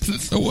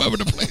 Texas, or wherever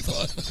the place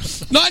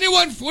was.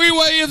 91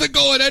 freeway isn't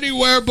going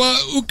anywhere, but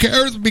who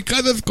cares,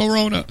 because it's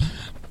Corona.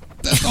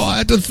 That's all I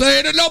had to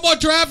say. There's no more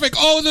traffic.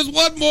 Oh, there's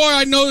one more.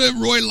 I know that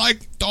Roy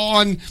liked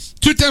on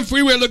 210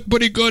 freeway. Looked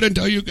pretty good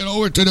until you get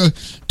over to the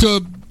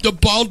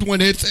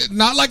Baldwin. It's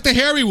not like the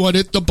hairy one.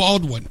 It's the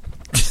Baldwin.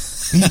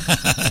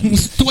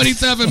 It's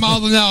 27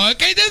 miles an hour.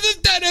 Okay, this is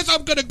Dennis.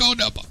 I'm gonna go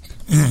now.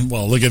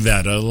 Well, look at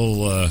that. A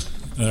little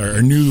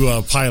our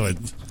new pilot.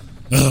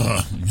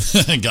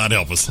 God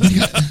help us.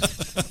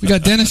 We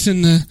got Dennis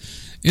in the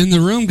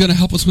room, gonna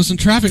help us with some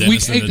traffic.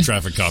 Dennis in the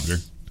traffic copter.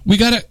 We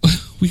gotta.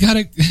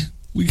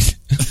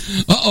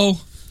 Uh-oh.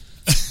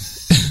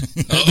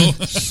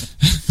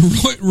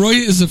 Roy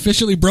is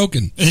officially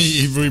broken.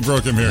 We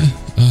broke him here.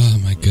 Oh,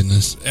 my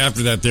goodness.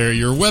 After that there,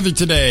 your weather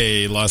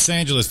today. Los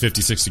Angeles,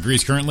 56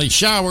 degrees currently.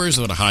 Showers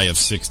with a high of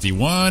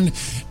 61.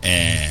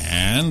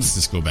 And let's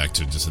just go back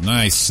to just a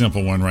nice,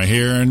 simple one right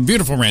here. In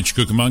beautiful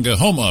Rancho Cucamonga,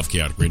 home of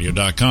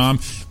ChaoticRadio.com.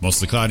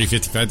 Mostly cloudy,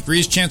 55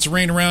 degrees. Chance of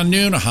rain around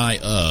noon. A high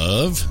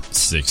of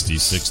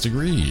 66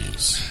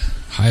 degrees.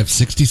 High of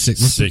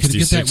 66. We're going to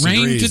get that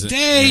rain degrees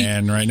today.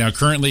 And right now,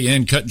 currently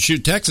in Cut and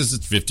Shoot, Texas,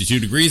 it's 52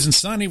 degrees and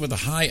sunny with a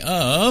high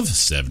of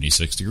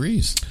 76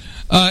 degrees.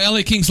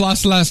 LA Kings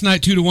lost last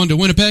night 2-1 to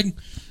Winnipeg.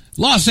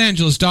 Los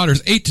Angeles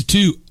Daughters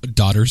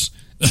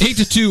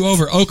 8-2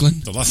 over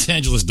Oakland. The Los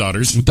Angeles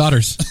Daughters.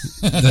 Daughters.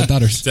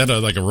 Is that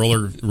like a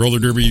roller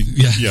derby?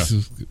 Yeah.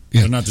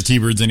 They're not the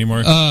T-Birds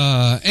anymore.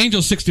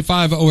 Angels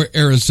 65 over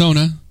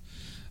Arizona.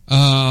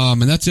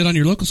 And that's it on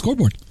your local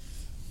scoreboard.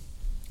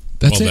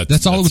 That's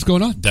all that was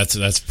going on.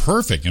 That's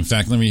perfect. In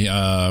fact, let me.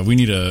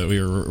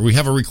 We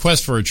have a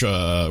request for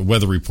a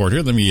weather report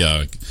here. Let me.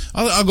 I'll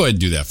go ahead and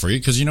do that for you,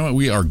 because you know what,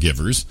 we are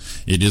givers.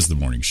 It is the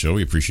morning show.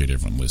 We appreciate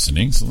everyone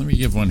listening. So let me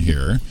give one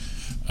here.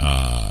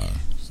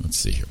 Let's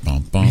see here.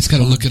 He's got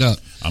to look it up.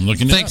 I'm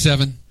looking it up. Thanks,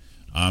 Evan.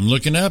 I'm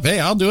looking up. Hey,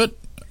 I'll do it.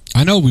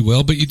 I know we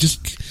will, but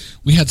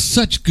we had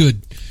such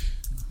good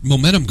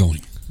momentum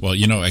going. Well,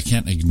 I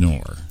can't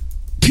ignore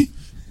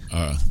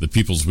the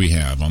peoples we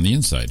have on the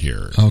inside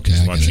here.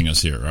 Okay. Watching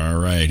us here. All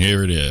right,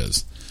 here it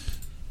is.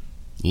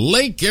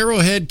 Lake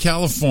Arrowhead,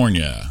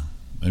 California.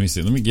 Let me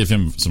see. Let me give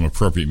him some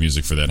appropriate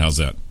music for that. How's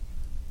that?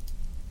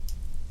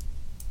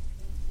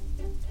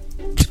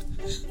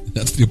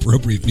 That's the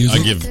appropriate music.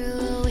 I give.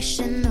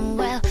 This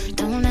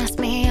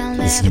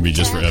is going to be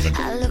just for Evan.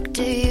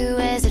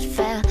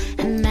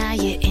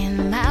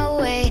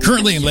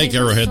 Currently in Lake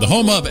Arrowhead, the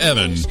home of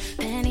Evan.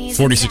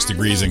 46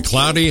 degrees and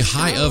cloudy,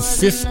 high of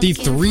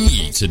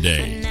 53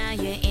 today.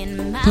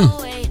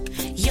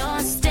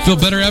 Feel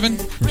better, Evan?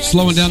 We're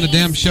slowing down the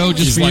damn show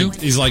just for you?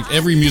 He's like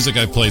every music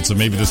I played, so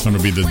maybe this one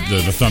will be the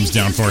thumbs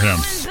down for him.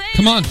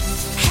 Come on.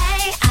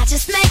 Hey, I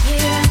just met you.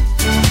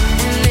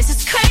 This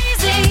is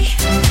crazy,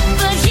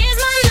 but here's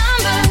my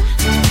number.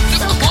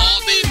 So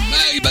call me,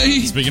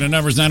 baby. Speaking of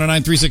numbers,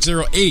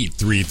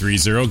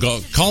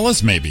 909-360-8330. Call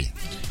us, maybe.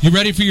 You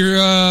ready for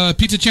your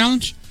pizza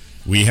challenge?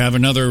 We have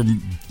another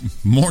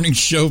morning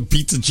show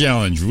pizza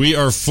challenge. We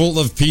are full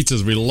of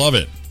pizzas. We love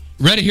it.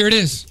 Ready? Here it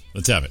is.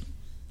 Let's have it.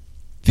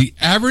 The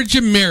average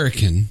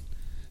American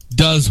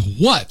does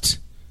what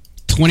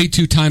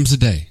 22 times a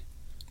day?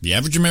 The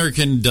average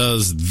American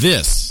does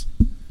this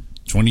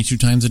 22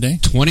 times a day?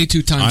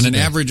 22 times On a an day.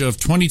 average of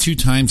 22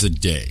 times a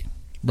day.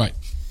 Right.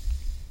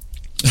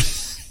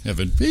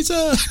 Evan,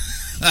 pizza!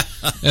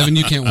 Evan,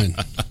 you can't win.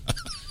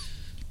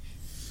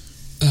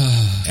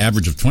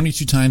 Average of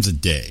 22 times a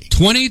day.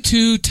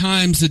 22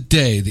 times a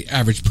day, the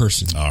average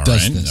person does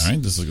this. All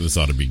right. This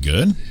ought to be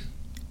good.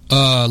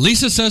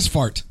 Lisa says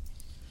fart.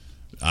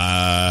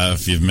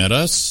 If you've met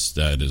us,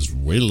 that is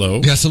way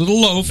low. That's a little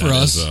low for That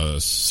us. is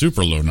a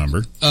super low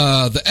number.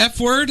 The F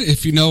word,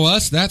 if you know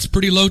us, that's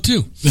pretty low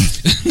too.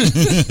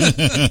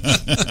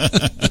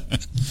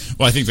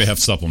 Well, I think they have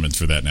supplements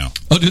for that now.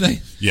 Oh, do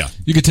they? Yeah.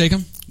 You could take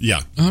them?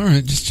 Yeah. All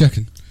right, just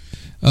checking.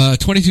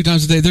 22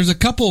 times a day. There's a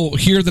couple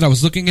here that I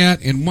was looking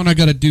at, and one I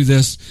got to do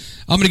this.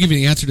 I'm going to give you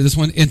the answer to this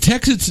one. In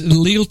Texas, it's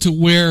illegal to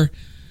wear.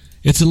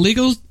 It's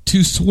illegal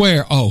to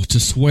swear. Oh, to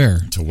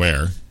swear. To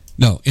wear.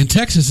 No, in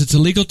Texas, it's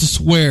illegal to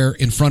swear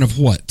in front of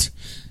what?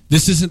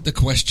 This isn't the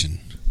question,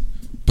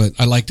 but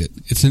I liked it.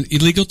 It's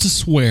illegal to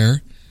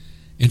swear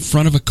in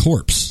front of a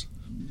corpse.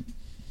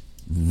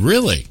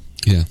 Really?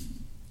 Yeah.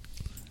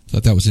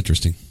 Thought that was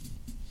interesting.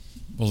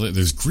 Well,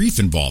 there's grief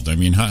involved. I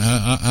mean,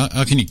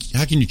 how can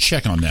you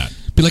check on that?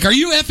 Be like, are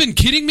you effing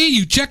kidding me?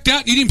 You checked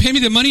out? You didn't pay me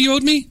the money you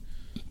owed me?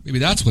 Maybe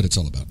that's what it's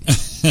all about.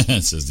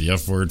 It says the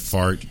F word,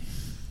 fart.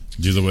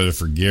 Do the weather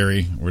for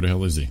Gary. Where the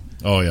hell is he?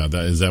 Oh, yeah.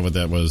 Is that what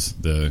that was?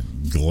 The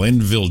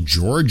Glenville,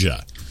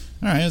 Georgia.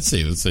 All right, let's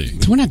see.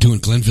 We're not doing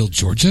Glenville,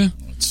 Georgia.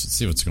 Let's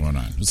see what's going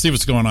on. Let's see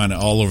what's going on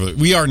all over.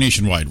 We are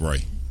nationwide,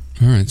 Roy.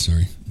 All right,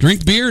 sorry.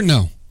 Drink beer?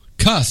 No.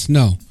 Cuss?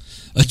 No.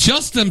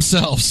 Adjust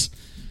themselves.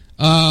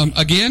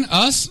 Again,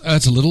 us?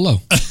 It's a little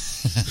low.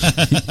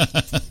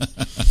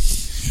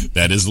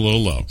 That is a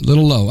little low. A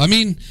little low. I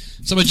mean,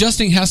 some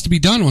adjusting has to be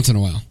done once in a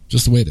while.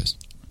 Just the way it is.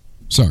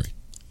 Sorry.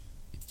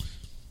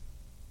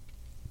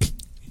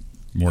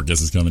 More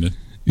guesses coming in.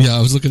 Yeah,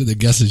 I was looking at the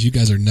guesses. You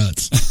guys are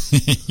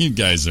nuts. You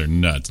guys are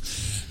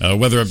nuts.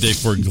 Weather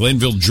update for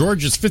Glenville,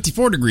 Georgia. It's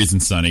 54 degrees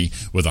and sunny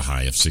with a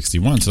high of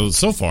 61.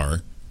 So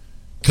far,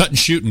 Cut and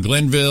Shoot in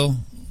Glenville,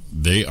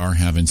 they are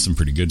having some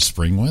pretty good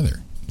spring weather.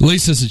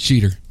 Lisa's a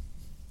cheater.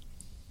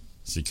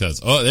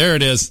 Because, oh, there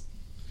it is.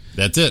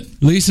 That's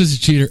it. Lisa's a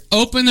cheater.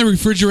 Open the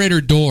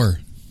refrigerator door.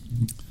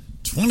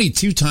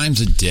 22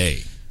 times a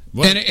day.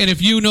 And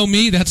if you know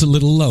me, that's a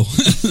little low.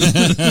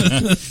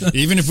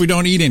 Even if we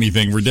don't eat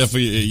anything, we're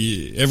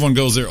definitely. Everyone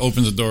goes there,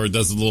 opens the door,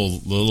 does a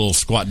little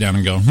squat down,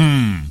 and go,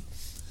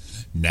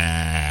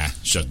 nah,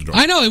 shut the door.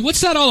 I know. What's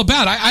that all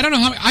about? I don't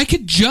know how. I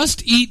could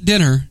just eat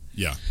dinner.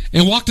 Yeah.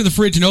 And walk to the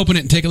fridge and open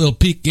it and take a little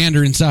peek,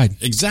 gander inside.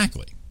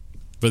 Exactly.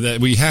 But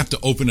we have to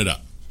open it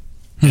up,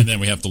 and then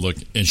we have to look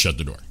and shut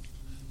the door.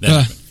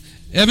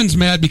 Evan's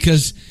mad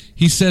because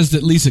he says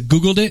that Lisa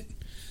Googled it.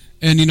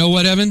 And you know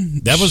what,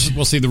 Evan? That was,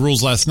 we'll see the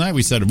rules last night.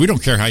 We said, we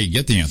don't care how you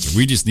get the answer.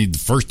 We just need the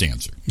first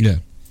answer. Yeah.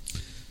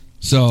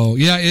 So,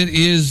 yeah, it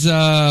is,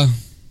 that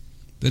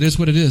is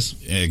what it is.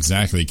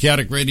 Exactly.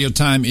 Chaotic radio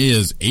time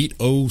is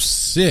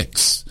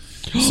 8:06.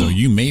 So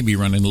you may be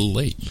running a little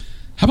late.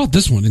 How about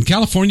this one? In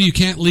California, you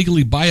can't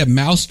legally buy a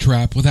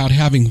mousetrap without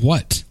having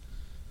what?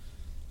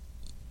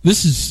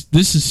 This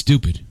is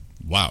stupid.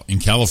 Wow, in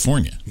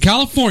California.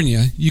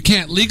 California, you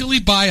can't legally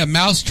buy a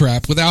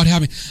mousetrap without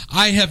having...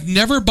 I have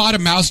never bought a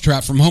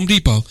mousetrap from Home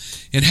Depot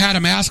and had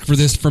them ask for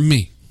this from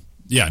me.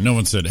 Yeah, no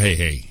one said,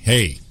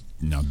 hey,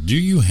 now do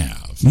you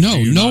have...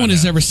 No one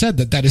has ever said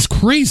that. That is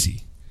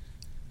crazy.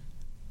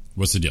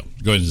 What's the deal?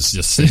 Go ahead and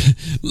just say it.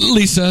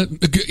 Lisa,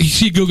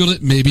 she Googled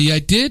it. Maybe I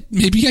did.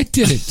 Maybe I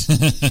didn't.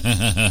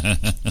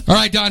 All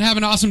right, Don, have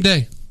an awesome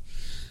day.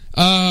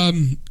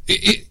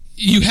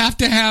 You have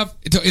to have,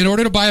 in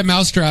order to buy a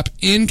mousetrap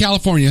in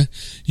California,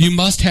 you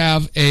must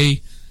have a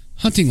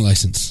hunting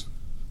license.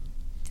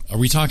 Are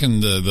we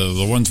talking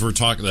the ones we're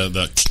talking,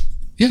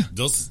 yeah.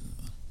 Those?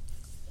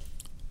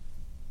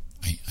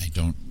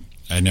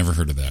 I never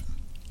heard of that.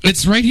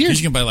 It's right here.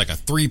 You can buy like a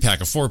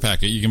 3-pack, a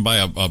 4-pack. You can buy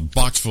a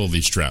box full of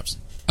these traps.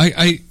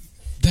 That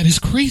is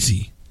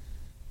crazy.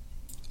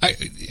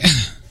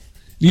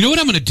 You know what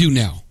I'm going to do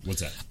now?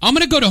 What's that? I'm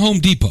going to go to Home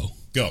Depot.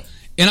 Go.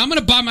 And I'm going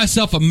to buy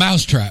myself a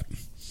mousetrap.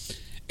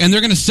 And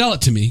they're going to sell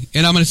it to me.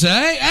 And I'm going to say,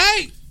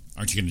 hey.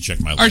 Aren't you going to check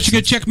my license? Aren't you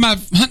going to check my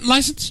hunting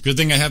license? Good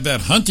thing I have that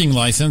hunting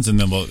license. And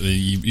then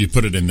you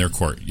put it in their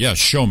court. Yeah,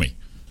 show me.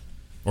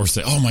 Or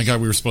say, oh my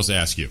God, we were supposed to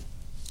ask you.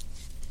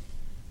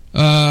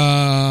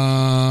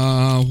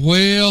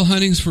 Whale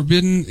hunting's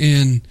forbidden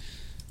in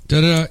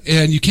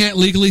and you can't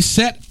legally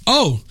set.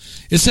 Oh,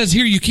 it says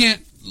here you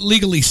can't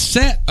legally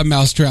set a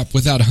mousetrap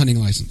without a hunting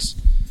license.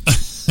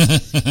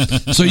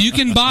 So you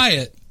can buy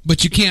it,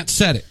 but you can't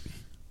set it.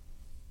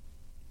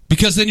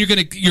 Because then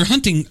you're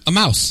hunting a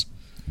mouse.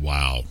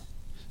 Wow.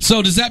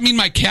 So does that mean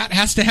my cat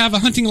has to have a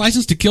hunting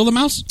license to kill the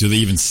mouse? Do they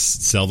even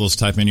sell those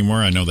type anymore?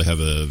 I know they have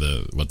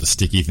the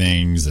sticky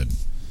things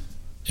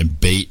and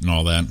bait and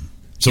all that.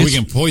 So we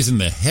can poison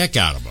the heck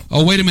out of them.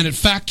 Oh, wait a minute.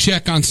 Fact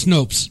check on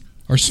Snopes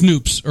or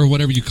Snoops or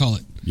whatever you call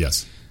it.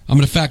 Yes. I'm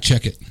going to fact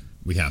check it.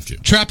 We have to.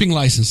 Trapping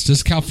license.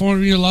 Does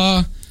California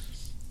law...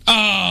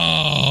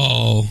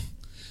 Oh.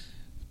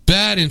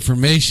 Bad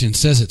information.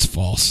 Says it's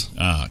false.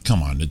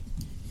 Come on.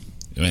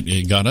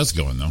 It got us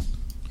going, though.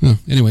 Oh,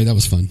 anyway, that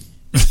was fun.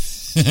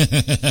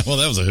 Well,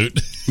 that was a hoot.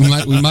 We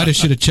might have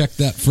should have checked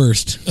that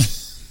first.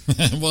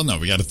 Well, no,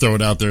 we got to throw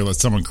it out there. Let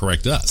someone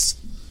correct us.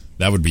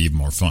 That would be even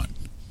more fun.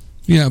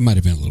 Yeah, it might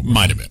have been a little more.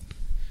 Might have been.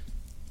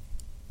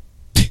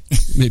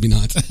 Maybe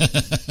not.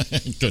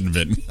 Couldn't have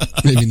been.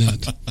 Maybe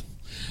not.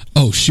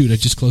 Oh, shoot. I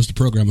just closed the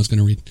program I was going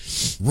to read.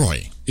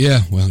 Roy.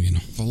 Yeah, well,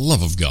 For the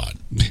love of God.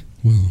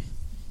 Well,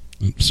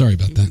 I'm sorry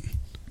about that.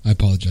 I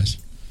apologize.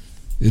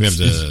 We have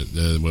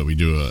what we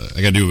do.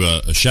 I got to do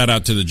a shout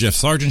out to the Jeff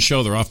Sargent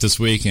show. They're off this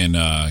week and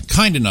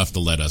kind enough to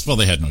let us. Well,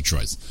 they had no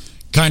choice.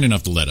 Kind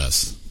enough to let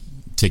us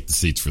take the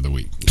seats for the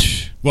week.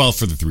 Well,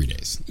 for the 3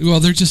 days. Well,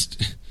 they're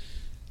just.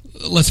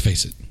 Let's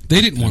face it.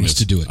 They didn't want us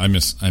to do it. I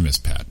miss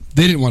Pat.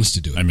 They didn't want us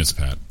to do it. I miss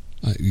Pat.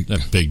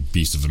 That big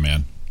beast of a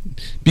man.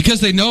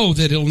 Because they know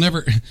that it'll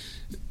never.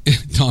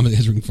 Tom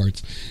has ring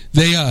farts.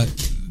 They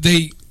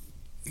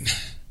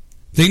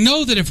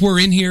know that if we're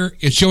in here,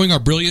 it's showing our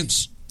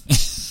brilliance.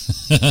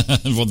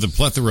 Well, the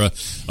plethora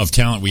of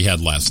talent we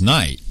had last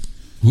night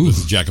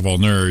with Jack of All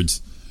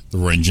Nerds, the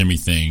Roy and Jimmy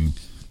thing,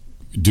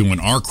 doing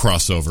our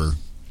crossover,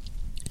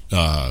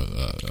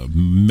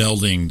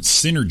 melding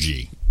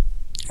synergy.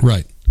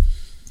 Right.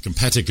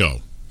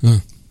 Competico.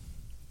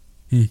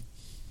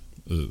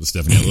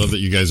 Stephanie, I love that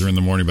you guys are in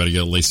the morning about to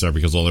get a late start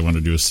because all they want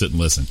to do is sit and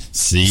listen.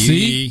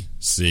 See.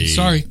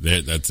 Sorry.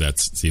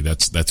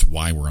 That's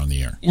why we're on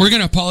the air. We're going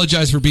to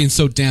apologize for being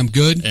so damn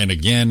good. And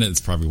again, it's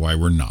probably why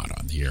we're not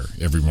on the air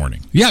every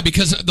morning. Yeah,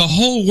 because the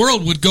whole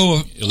world would go.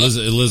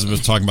 Elizabeth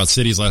was talking about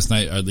cities last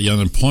night. The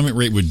unemployment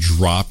rate would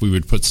drop. We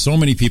would put so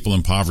many people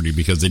in poverty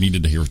because they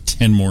needed to hear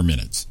 10 more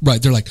minutes.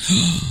 Right. They're like,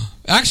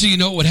 actually, you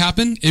know what would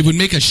happen? It would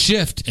make a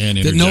shift and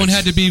that no one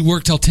had to be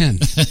work till 10.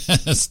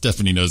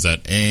 Stephanie knows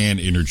that. And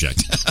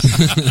interject.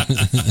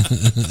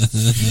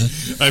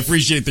 I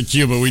appreciate the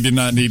cue, but we did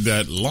not need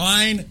that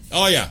line.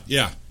 Oh, yeah.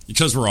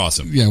 Because we're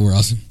awesome. Yeah, we're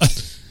awesome.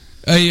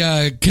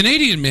 A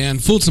Canadian man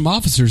fooled some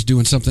officers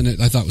doing something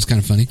that I thought was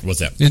kind of funny. What's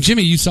that? And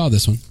Jimmy, you saw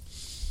this one.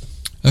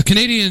 A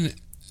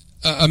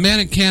man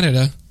in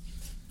Canada,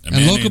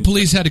 and local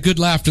police had a good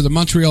laugh after the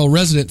Montreal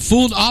resident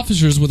fooled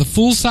officers with a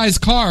full-size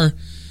car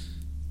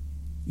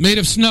made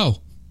of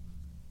snow.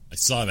 I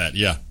saw that,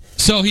 yeah.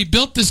 So he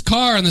built this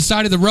car on the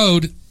side of the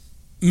road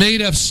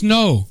made of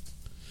snow.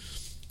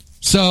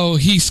 So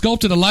he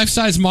sculpted a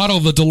life-size model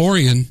of a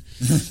DeLorean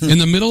in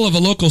the middle of a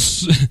local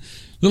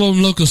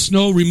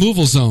snow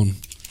removal zone.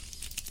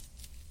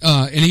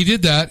 And he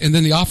did that, and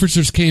then the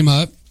officers came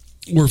up,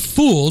 were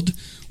fooled,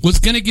 was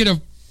going to get a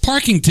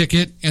parking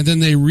ticket, and then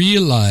they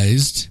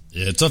realized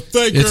it's a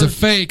faker. It's a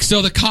fake.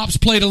 So the cops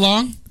played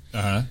along.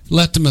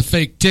 Left him a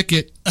fake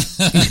ticket, but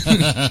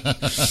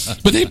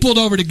they pulled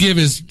over to give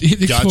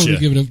Gotcha.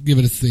 give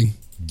it a thing.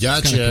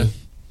 Gotcha.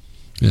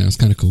 Yeah, it's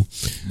kind of cool.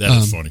 That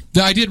is funny.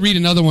 I did read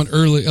another one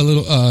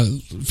a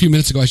few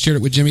minutes ago. I shared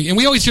it with Jimmy, and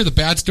we always hear the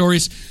bad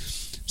stories.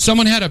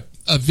 Someone had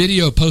a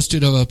video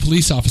posted of a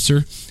police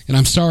officer, and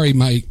I'm sorry,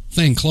 my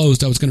thing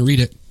closed. I was going to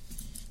read it.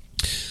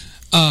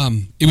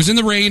 It was in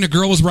the rain. A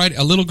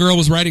little girl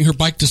was riding her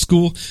bike to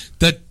school.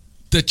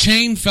 The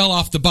chain fell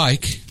off the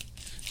bike.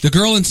 The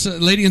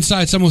lady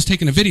inside, someone was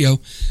taking a video,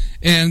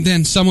 and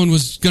then she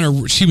was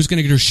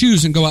gonna get her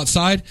shoes and go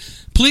outside.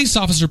 Police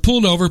officer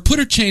pulled over, put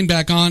her chain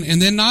back on,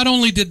 and then not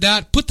only did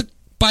that, put the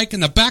bike in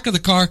the back of the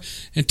car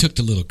and took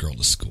the little girl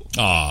to school.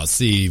 Oh,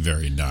 see,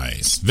 very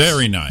nice.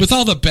 Very nice. With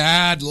all the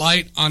bad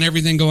light on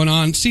everything going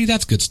on, see,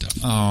 that's good stuff.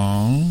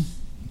 Oh,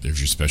 there's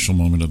your special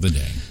moment of the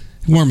day.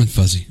 Warm and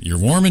fuzzy. Your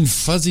warm and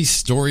fuzzy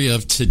story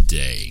of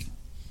today.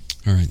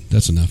 All right,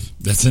 that's enough.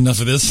 That's enough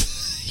of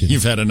this?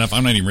 You've had enough.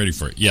 I'm not even ready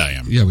for it. Yeah, I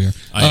am. Yeah, we are.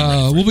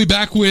 We'll be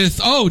back with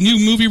new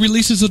movie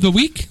releases of the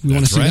week. We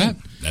want to see that.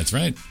 That's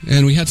right.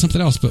 And we had something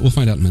else, but we'll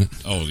find out in a minute.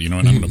 Oh, you know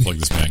what? I'm going to plug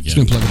this back in. Just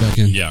going to plug it back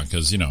in. Yeah,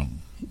 because, I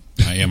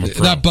am a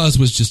pro. That buzz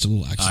was just a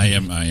little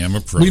accident. I am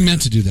a pro. We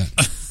meant to do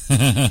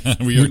that.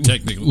 We are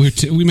technically...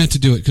 We meant to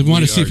do it because we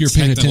want to see if you're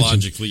paying attention.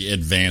 Technologically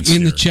advanced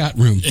in the chat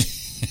room.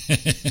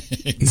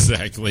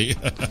 Exactly.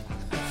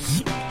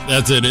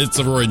 That's it. It's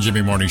the Roy and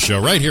Jimmy Morning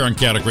Show right here on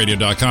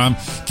CatechRadio.com.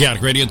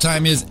 Catholic Radio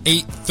time is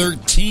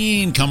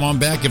 8:13. Come on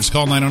back. Give us a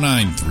call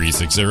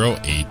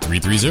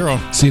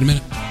 909-360-8330. See you in a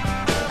minute.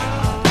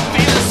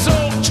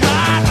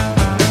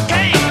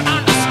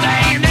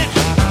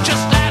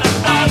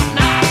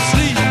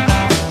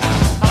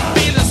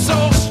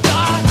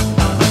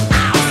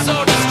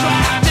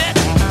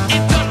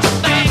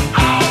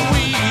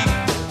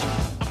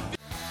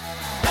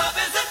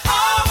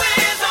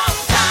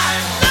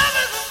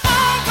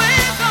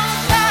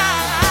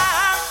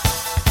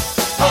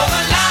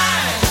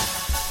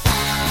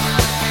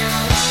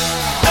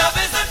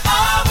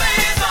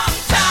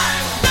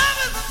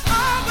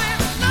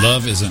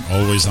 Love isn't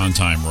always on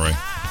time, Roy.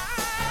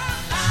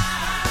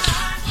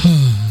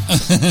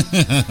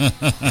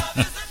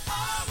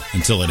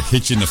 Until it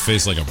hits you in the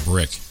face like a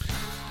brick.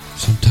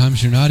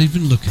 Sometimes you're not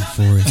even looking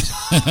for it.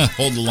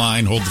 Hold the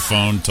line, hold the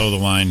phone, toe the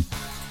line.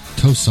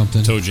 Toe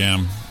something. Toe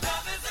jam.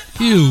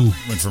 Ew.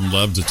 Went from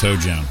love to toe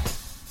jam.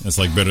 That's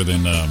like better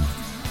than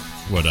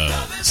What,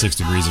 6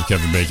 degrees of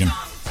Kevin Bacon?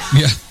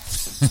 Yeah.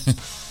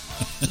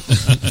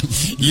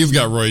 You've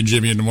got Roy and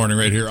Jimmy in the morning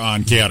right here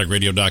on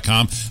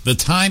chaoticradio.com. The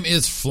time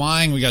is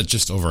flying. We got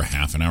just over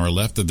half an hour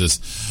left of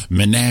this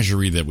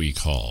menagerie that we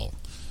call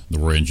the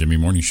Roy and Jimmy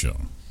Morning Show.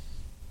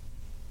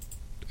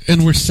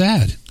 And we're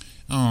sad.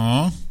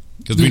 Aw.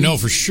 Because we know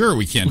for sure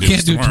we can't do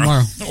it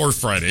tomorrow. Or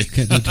Friday.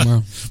 Can't do it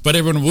tomorrow. But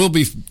everyone will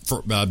be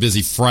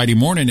busy Friday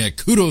morning at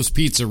Kudos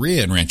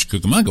Pizzeria in Rancho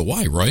Cucamonga.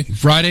 Why, Roy?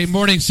 Friday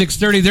morning,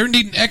 6:30. They're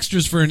needing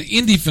extras for an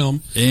indie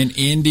film. An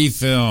indie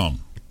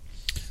film.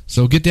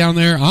 So get down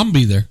there. I'm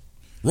be there.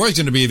 Roy's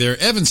going to be there.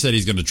 Evan said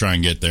he's going to try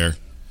and get there.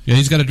 Yeah,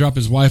 he's got to drop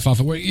his wife off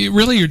at work.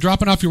 Really? You're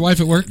dropping off your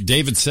wife at work?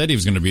 David said he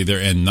was going to be there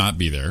and not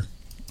be there.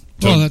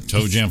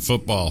 Toe Jam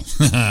football.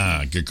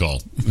 Good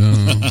call.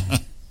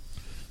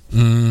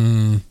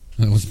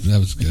 That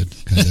was good.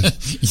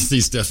 You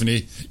see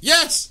Stephanie?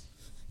 Yes!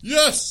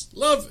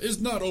 Love is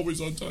not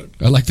always on time.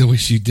 I like the way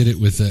she did it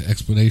with the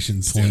explanation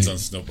point. Stands on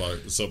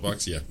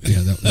soapbox, yeah.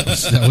 Yeah,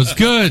 that was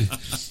good.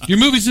 Your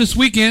movies this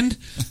weekend.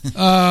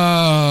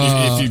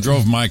 If you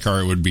drove my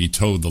car, it would be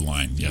Toe the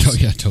Line.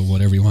 Yes. Toe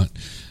whatever you want.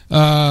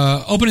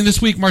 Opening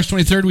this week, March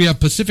 23rd, we have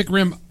Pacific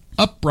Rim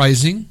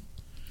Uprising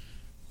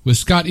with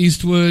Scott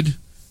Eastwood.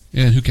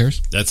 And who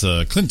cares? That's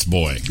Clint's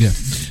boy. Yeah.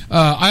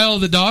 Isle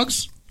of the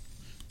Dogs.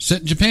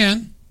 Set in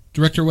Japan,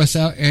 director Wes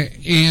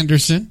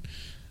Anderson.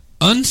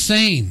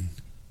 Unsane.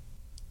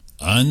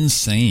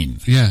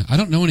 Yeah, I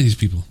don't know any of these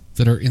people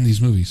that are in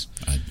these movies.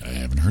 I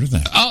haven't heard of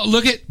that. Oh,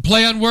 look at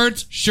play on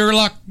words.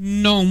 Sherlock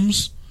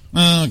Gnomes.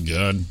 Oh,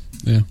 good.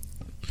 Yeah.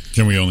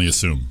 Can we only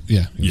assume?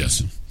 Yeah.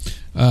 Yes.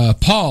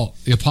 Paul,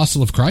 the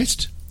Apostle of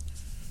Christ.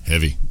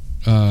 Heavy.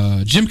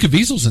 Jim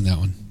Caviezel's in that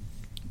one.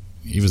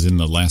 He was in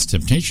The Last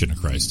Temptation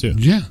of Christ, too.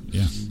 Yeah.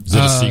 Is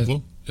that a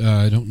sequel?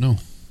 I don't know.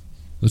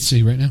 Let's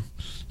see right now.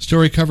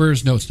 Story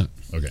covers. No, it's not.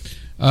 Okay.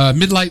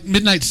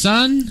 Midnight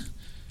Sun.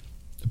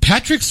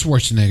 Patrick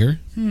Schwarzenegger.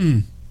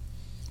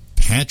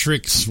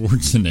 Patrick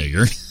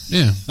Schwarzenegger.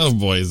 Yeah. Oh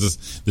boy,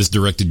 is this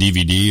direct to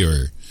DVD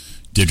or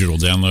digital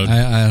download?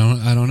 I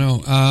don't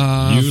know.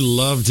 You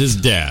loved his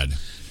dad.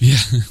 Yeah.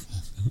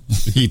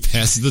 He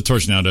passes the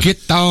torch now to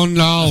Get down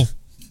now.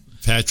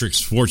 Patrick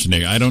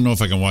Schwarzenegger. I don't know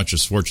if I can watch a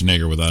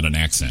Schwarzenegger without an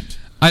accent.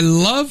 I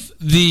love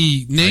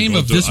the name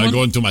of this one. I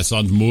go into my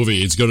son's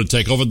movie. It's going to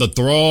take over the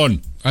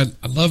throne. I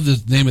love the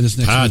name of this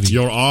next Pat, movie.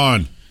 you're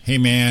on. Hey,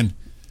 man.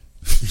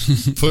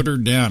 Put her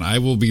down. I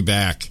will be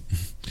back.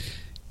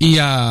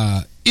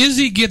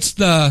 Izzy gets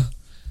the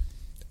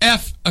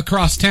F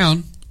across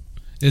town.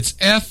 It's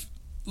F,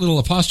 little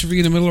apostrophe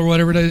in the middle or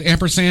whatever it is,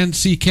 ampersand,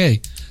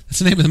 CK. That's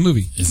the name of the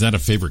movie. Is that a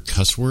favorite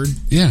cuss word?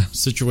 Yeah.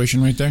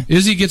 Situation right there?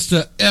 Izzy gets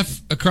the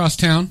F across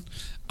town.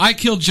 I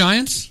Killed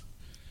Giants.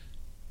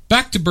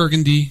 Back to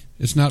Burgundy.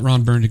 It's not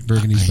Ron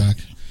Burgundy's back.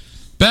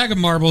 Bag of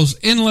Marbles.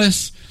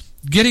 Endless.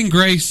 Getting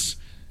Grace.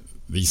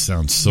 These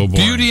sound so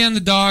boring. Beauty and the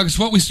Dogs.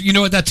 You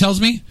know what that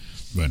tells me?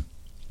 What?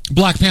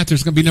 Black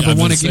Panther's going to be number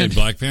one again.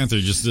 Black Panther,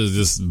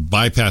 just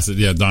bypass it.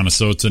 Yeah, Donna.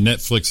 So it's a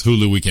Netflix,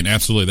 Hulu weekend.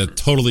 Absolutely. That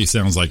totally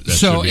sounds like that.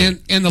 So, and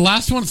the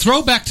last one,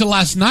 throwback to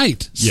last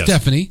night, yes.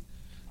 Stephanie.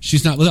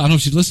 She's not, I don't know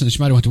if she's listening. She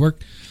might have went to work.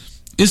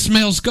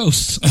 Ismail's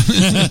Ghosts.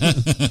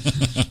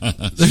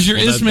 There's your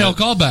Ismail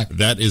callback.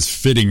 That is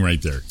fitting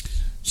right there.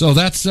 So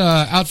that's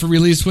out for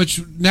release, which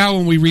now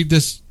when we read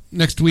this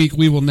next week,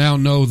 we will now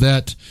know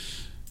that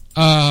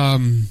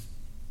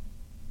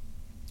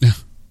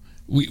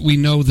we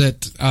know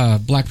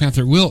that Black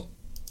Panther will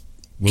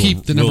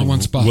keep the number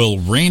one spot. Will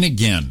reign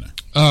again.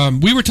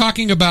 We were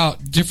talking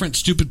about different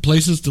stupid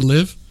places to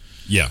live.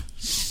 Yeah.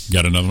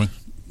 Got another one?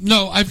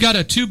 No, I've got a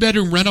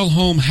 2-bedroom rental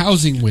home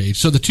housing wage.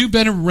 So the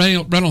 2-bedroom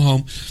rental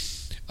home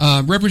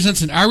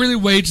represents an hourly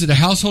wage that a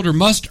householder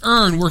must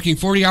earn working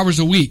 40 hours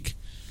a week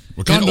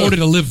in order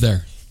to live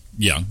there.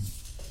 Yeah.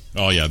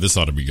 Oh, yeah, this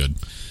ought to be good.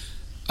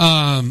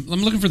 I'm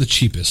looking for the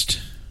cheapest.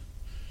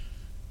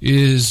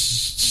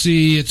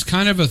 It's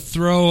kind of a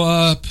throw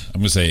up.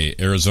 I'm going to say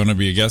Arizona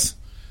be a guess.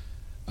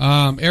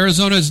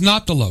 Arizona is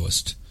not the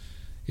lowest.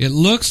 It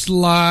looks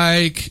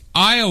like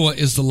Iowa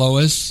is the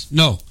lowest.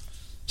 No.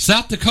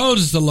 South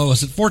Dakota is the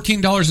lowest at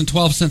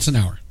 $14.12 an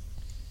hour.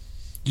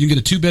 You can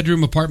get a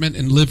 2-bedroom apartment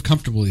and live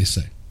comfortably, they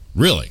say.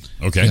 Really?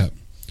 Okay.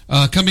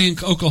 Yeah. Coming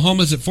in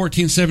Oklahoma is at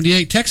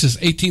 $14.78. Texas,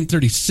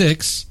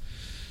 $18.36.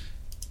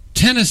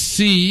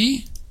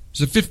 Tennessee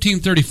is at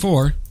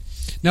 $15.34.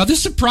 Now,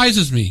 this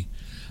surprises me.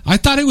 I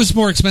thought it was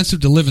more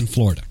expensive to live in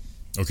Florida.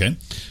 Okay.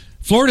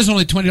 Florida is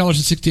only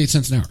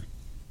 $20.68 an hour.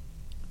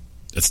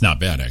 That's not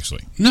bad,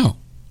 actually. No.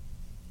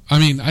 I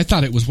mean, I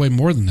thought it was way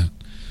more than that.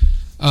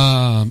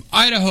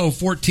 Idaho,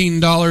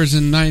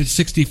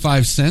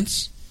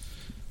 $14.65.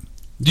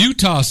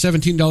 Utah,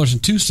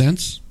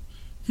 $17.02.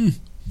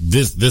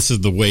 This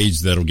is the wage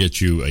that'll get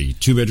you a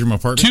 2-bedroom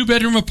apartment?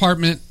 2-bedroom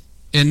apartment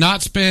and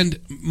not spend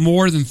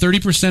more than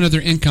 30% of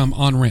their income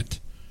on rent.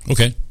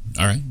 Okay.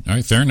 All right.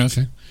 Fair enough.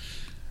 Okay.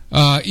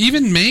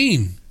 Even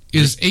Maine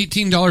is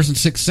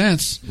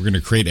 $18.06. We're going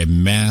to create a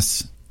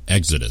mass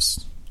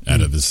exodus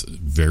out of this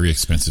very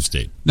expensive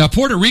state. Now,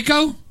 Puerto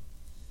Rico,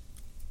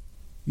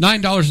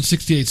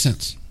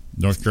 $9.68.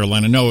 North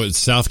Carolina. No, it's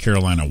South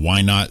Carolina.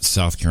 Why not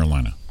South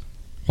Carolina?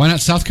 Why not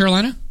South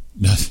Carolina?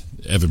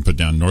 Evan put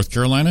down North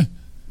Carolina.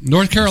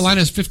 North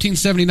Carolina is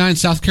 $15.79.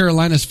 South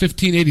Carolina is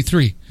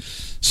 $15.83.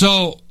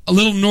 So a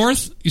little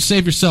north, you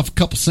save yourself a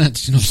couple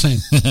cents. You know what I'm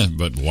saying?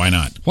 But why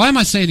not? Why am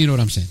I saying you know what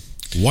I'm saying?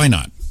 Why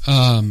not?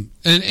 And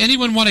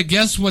anyone want to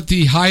guess what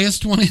the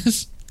highest one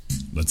is?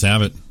 Let's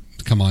have it.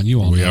 Come on,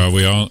 you all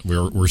know.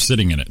 We're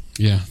sitting in it.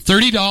 Yeah,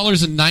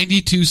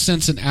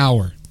 $30.92 an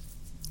hour.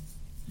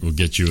 We'll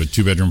get you a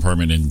 2-bedroom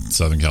apartment in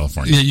Southern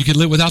California. Yeah, you could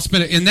live without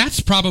spending, and that's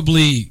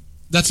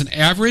an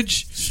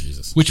average.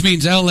 Jesus. Which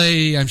means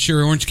L.A., I'm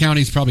sure Orange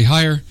County is probably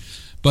higher,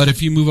 but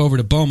if you move over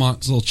to Beaumont,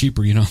 it's a little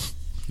cheaper, you know.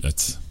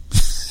 That's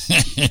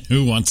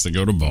who wants to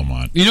go to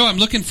Beaumont? You know, I'm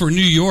looking for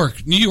New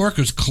York. New York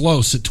is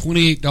close at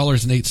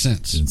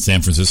 $28.08. In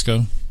San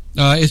Francisco?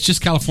 It's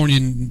just California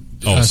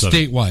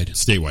statewide.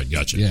 Statewide,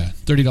 gotcha. Yeah,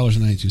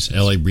 $30.92.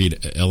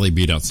 LA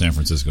beat out San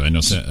Francisco. I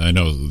know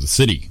the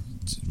city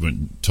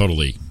went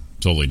totally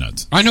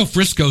nuts. I know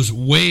Frisco's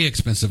way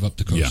expensive up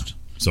the coast. Yeah.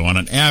 So on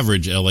an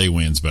average, LA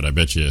wins, but I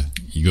bet you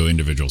go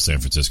individual San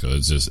Francisco.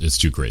 It's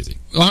too crazy.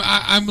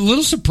 I'm a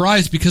little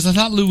surprised because I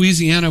thought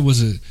Louisiana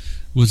was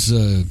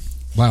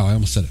wow, I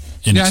almost said it.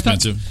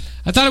 Inexpensive? Yeah,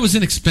 I thought it was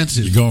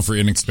inexpensive. You're going for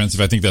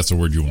inexpensive? I think that's the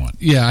word you want.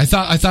 Yeah, I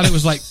thought it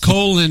was like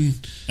coal in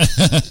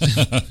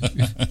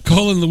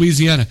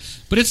Louisiana.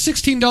 But it's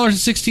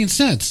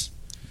 $16.16.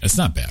 It's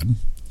not bad.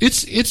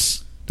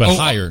 It's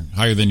higher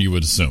than you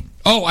would assume.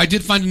 Oh, I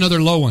did find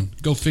another low one.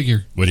 Go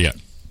figure. What do you got?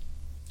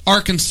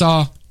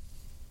 Arkansas.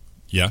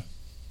 Yeah.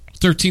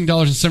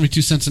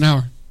 $13.72 an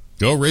hour.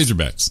 Go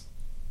Razorbacks.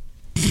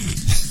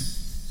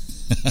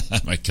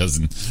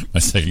 My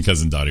second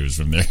cousin Dottie was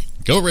from there.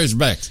 Go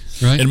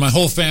Razorbacks. Right. And my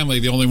whole family,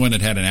 the only one that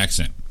had an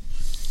accent.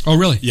 Oh,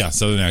 really? Yeah,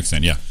 Southern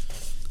accent, yeah.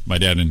 My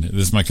dad and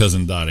this is my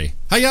cousin Dottie.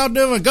 How y'all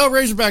doing? Go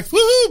Razorbacks.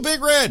 Woohoo,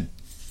 Big Red.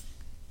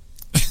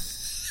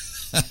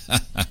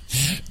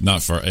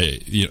 Not far,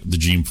 the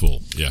gene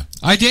pool, yeah.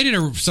 I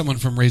dated someone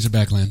from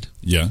Razorback Land.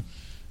 Yeah?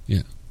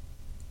 Yeah.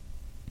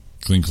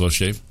 Clean, close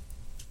shave?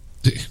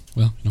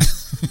 Well,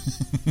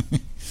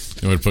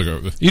 no.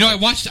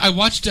 I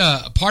watched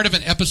part of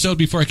an episode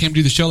before I came to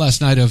do the show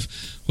last night of,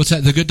 what's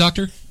that, The Good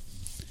Doctor?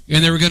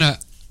 And they were going to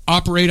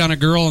operate on a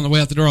girl on the way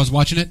out the door. I was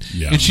watching it.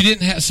 Yeah. And she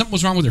didn't have, something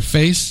was wrong with her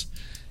face.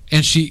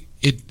 And she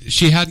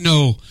had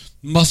no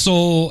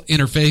muscle in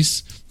her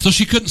face, so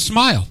she couldn't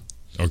smile.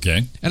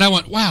 Okay. And I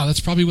went, wow, that's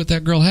probably what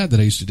that girl had that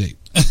I used to date.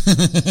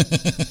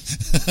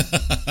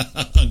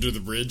 Under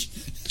the bridge?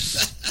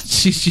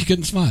 She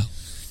couldn't smile.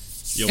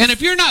 And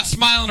if you're not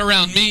smiling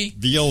around me,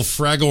 the old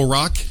Fraggle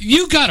Rock,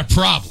 you got a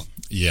problem.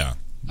 Yeah.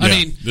 I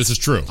mean, this is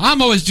true.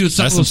 I'm always doing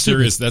something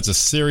serious. That's a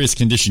serious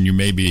condition you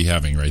may be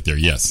having right there.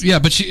 Yes. Yeah,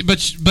 but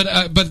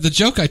the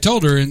joke I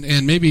told her, and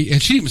she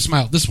didn't even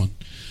smile at this one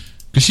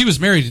because she was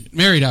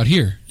married out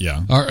here.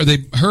 Yeah.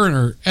 Her and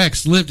her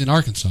ex lived in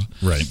Arkansas.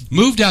 Right.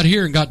 Moved out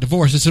here and got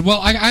divorced. I said, well,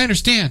 I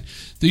understand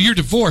that you're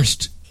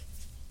divorced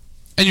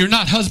and you're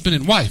not husband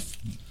and wife,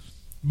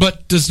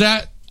 but does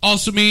that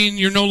also mean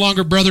you're no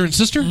longer brother and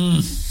sister?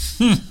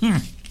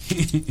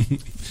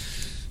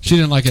 She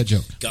didn't like that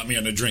joke. Got me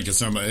on a drink of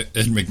some Ed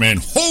McMahon.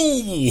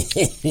 Ho,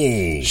 ho,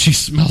 ho. She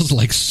smells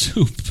like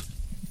soup.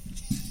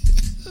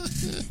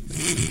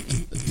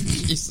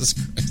 Jesus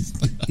Christ.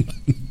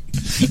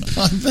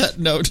 On that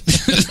note,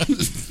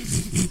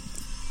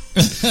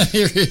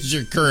 here is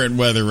your current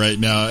weather right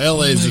now.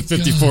 LA is at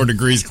 54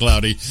 degrees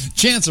cloudy.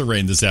 Chance of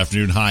rain this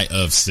afternoon, high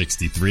of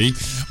 63.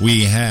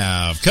 We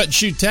have Cut and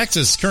Shoot,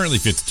 Texas, currently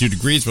 52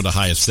 degrees with a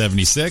high of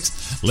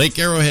 76. Lake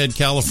Arrowhead,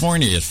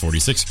 California is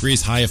 46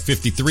 degrees, high of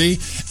 53.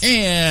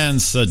 And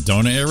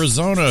Sedona,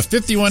 Arizona,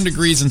 51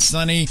 degrees and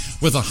sunny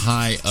with a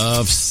high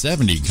of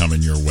 70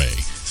 coming your way.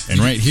 And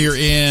right here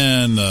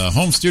in the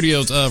home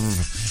studios of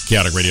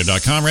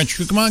chaoticradio.com,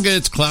 Rancho Cucamonga,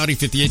 it's cloudy,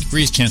 58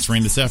 degrees, chance of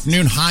rain this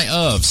afternoon, high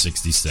of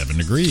 67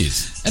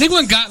 degrees.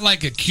 Anyone got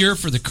like a cure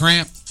for the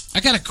cramp? I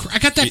got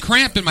that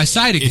cramp in my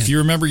side again. If you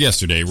remember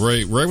yesterday,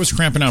 Roy was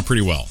cramping out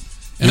pretty well.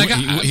 And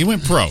he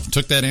went pro,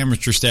 took that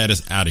amateur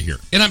status out of here.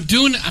 And I'm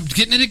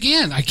getting it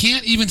again. I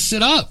can't even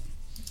sit up.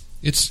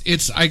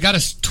 I got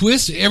a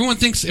twist. Everyone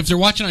thinks if they're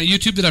watching on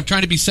YouTube that I'm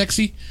trying to be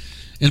sexy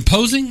and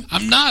posing.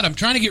 I'm not. I'm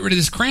trying to get rid of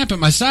this cramp in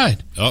my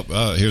side.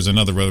 Here's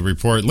another weather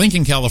report.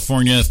 Lincoln,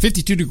 California,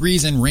 52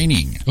 degrees and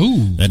raining.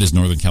 Ooh. That is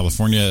Northern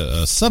California,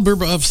 a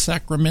suburb of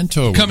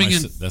Sacramento.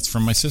 That's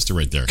from my sister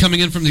right there.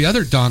 Coming in from the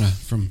other Donna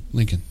from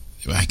Lincoln.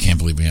 I can't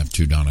believe we have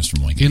two Donnas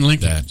from Lincoln. In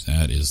Lincoln.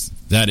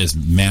 That is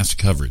mass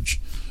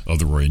coverage of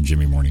the Roy and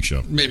Jimmy Morning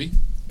Show. Maybe.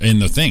 In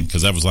the thing,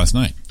 because that was last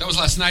night. That was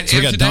last night. So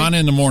we got today? Donna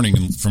in the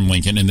morning from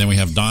Lincoln, and then we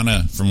have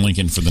Donna from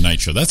Lincoln for the night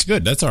show. That's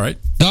good. That's all right.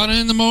 Donna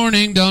in the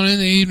morning, Donna in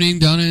the evening,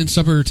 Donna in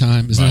supper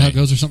time. Isn't that how it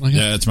goes or something like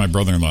that? Yeah, it's my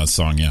brother-in-law's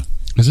song, yeah.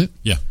 Is it?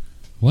 Yeah.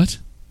 What?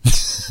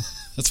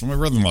 That's That's what my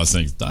brother-in-law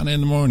sings. Donna in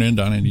the morning,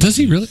 Donna in the Does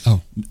he really?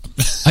 Oh,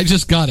 I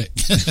just got it.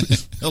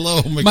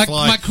 Hello, McFly.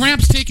 My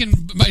cramps taking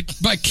my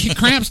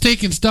cramps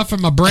taking stuff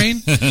from my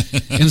brain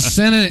and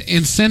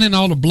sending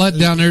all the blood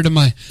down there to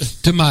my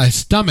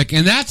stomach,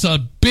 and that's a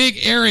big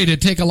area to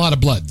take a lot of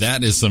blood.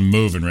 That is some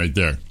moving right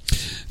there.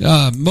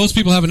 Most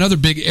people have another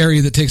big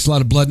area that takes a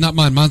lot of blood. Not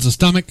mine. Mine's the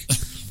stomach.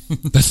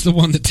 That's the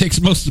one that takes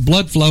most of the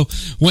blood flow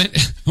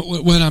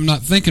when I'm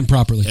not thinking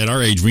properly. At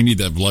our age, we need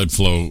that blood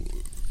flow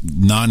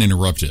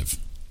non-interruptive.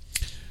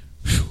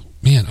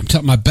 Man, I'm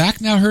telling my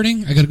back now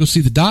hurting. I got to go see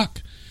the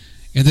doc,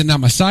 and then now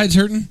my side's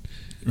hurting.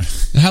 I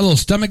had a little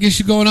stomach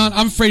issue going on.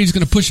 I'm afraid he's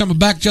going to push on my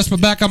back, just my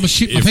back. I'm going to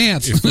shoot my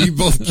pants. If we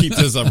both keep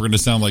this up, we're going to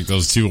sound like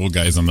those two old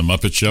guys on the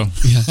Muppet Show.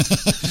 Yeah,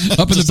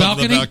 up in the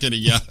balcony. Up the balcony,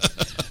 yeah.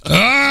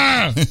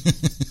 Ah!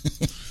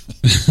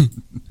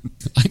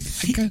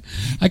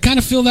 I kind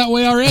of feel that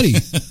way already.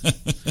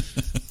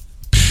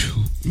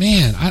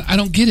 Man, I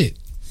don't get it.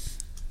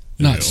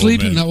 Not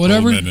sleeping, not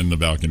whatever. Old men in the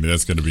balcony.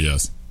 That's going to be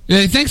us.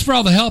 Yeah, thanks for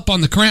all the help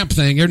on the cramp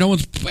thing.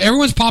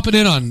 Everyone's popping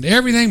in on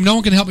everything. No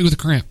one can help me with the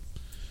cramp.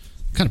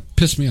 Kind of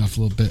pissed me off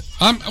a little bit.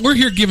 We're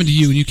here giving to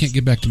you, and you can't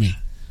get back to me.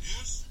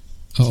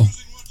 Oh,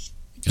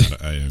 You're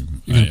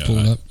going to pull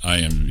it up. I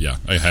am. Yeah,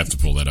 I have to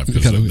pull that up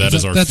because that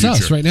is our that's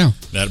future. Us right now.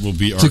 That will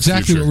be our. That's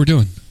exactly future. what we're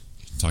doing.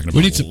 Talking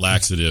about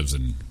laxatives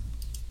and.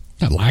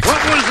 Not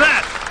laxatives. What was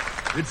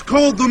that? It's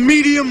called the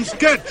medium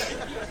sketch.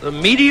 The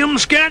medium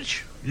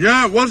sketch?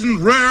 Yeah, it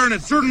wasn't rare, and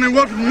it certainly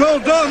wasn't well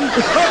done.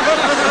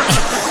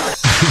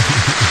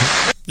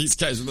 These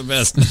guys are the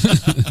best.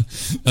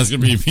 That's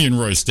going to be me and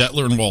Roy,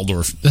 Statler and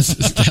Waldorf. That's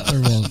Statler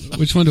and Waldorf.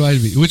 Which one do I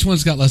be? Which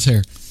one's got less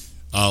hair?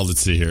 Let's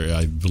see here.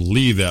 I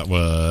believe that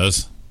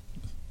was...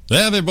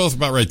 Yeah, they're both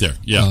about right there.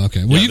 Yeah. Oh,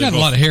 okay. Well, you got a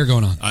lot of hair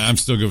going on. I'm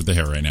still good with the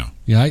hair right now.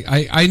 Yeah,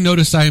 I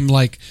noticed I'm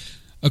like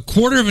a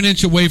quarter of an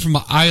inch away from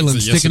an island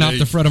sticking out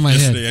the front of my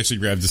head. Yesterday, I actually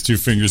grabbed his two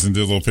fingers and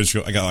did a little pinch.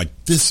 I got like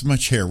this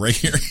much hair right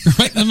here.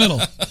 Right in the middle.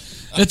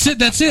 That's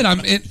it. You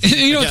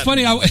know, it's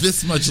funny.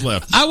 This much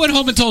left. I went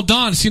home and told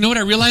Dawn, so you know what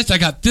I realized? I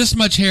got this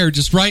much hair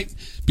just right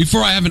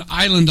before I have an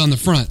island on the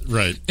front.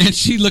 Right. And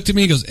she looked at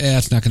me and goes,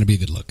 it's not going to be a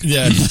good look.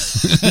 Yeah.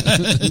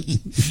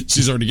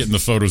 She's already getting the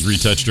photos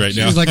retouched right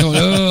now. She was like,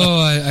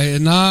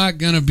 not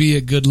going to be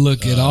a good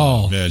look at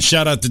all. Man.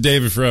 Shout out to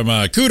David from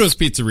Kudos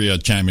Pizzeria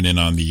chiming in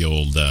on the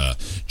old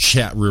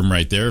chat room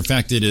right there. In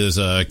fact, it is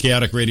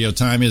Chaotic Radio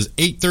time is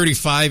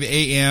 8:35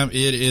 a.m.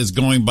 It is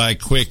going by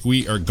quick.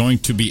 We are going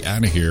to be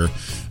out of here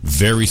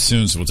very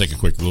soon, so we'll take a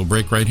quick little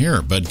break right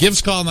here. But give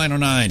us a call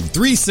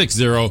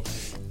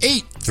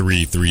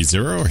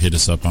 909-360-8330 or hit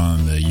us up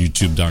on the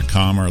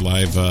youtube.com, our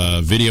live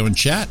video and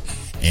chat,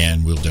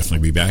 and we'll definitely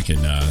be back. And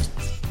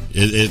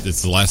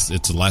it's the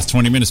last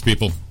 20 minutes,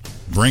 people.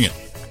 Bring it.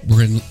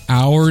 We're in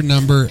hour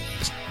number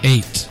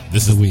 8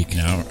 this of the week.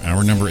 Now,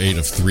 hour number 8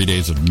 of 3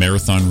 days of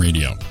marathon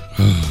radio.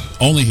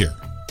 Only here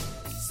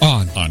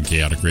on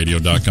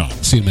chaoticradio.com.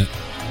 See you in a minute.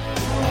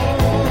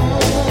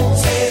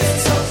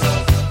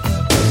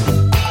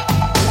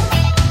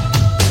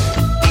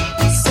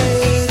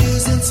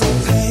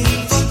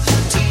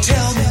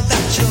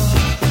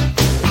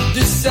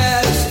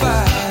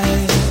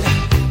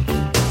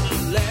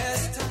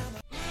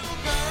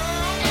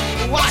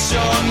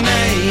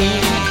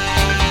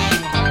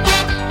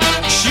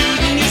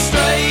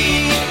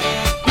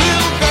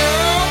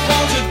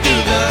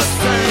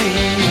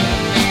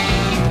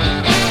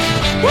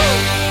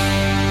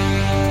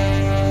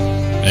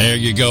 There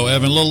you go,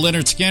 Evan. A little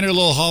Leonard Skinner, a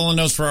little Hall &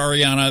 Oates for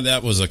Ariana.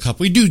 That was a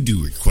couple. We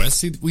do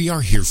requests. We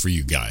are here for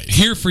you guys.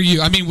 Here for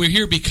you. I mean, we're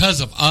here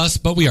because of us,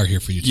 but we are here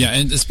for you too. Yeah,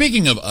 and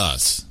speaking of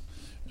us,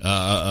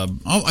 I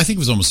think it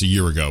was almost a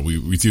year ago,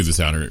 we threw this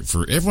out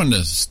for everyone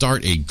to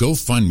start a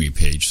GoFundMe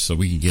page so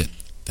we can get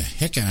the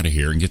heck out of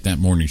here and get that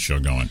morning show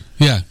going.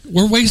 Yeah,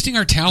 we're wasting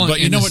our talent.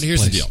 But you know what?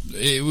 Here's the deal.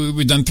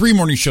 We've done 3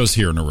 morning shows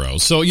here in a row.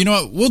 So you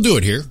know what? We'll do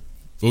it here.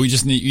 But we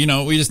just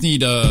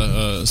need,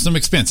 some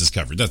expenses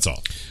covered. That's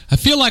all. I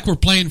feel like we're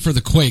playing for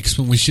the Quakes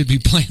when we should be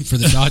playing for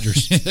the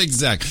Dodgers.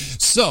 Exactly.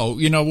 So,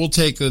 we'll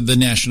take the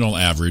national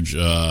average.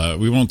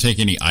 We won't take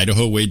any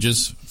Idaho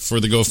wages for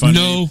the GoFundMe.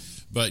 No.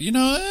 But,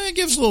 it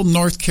gives a little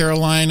North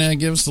Carolina,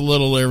 gives a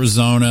little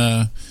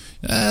Arizona,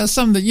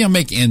 something that,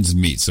 make ends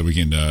meet so we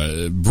can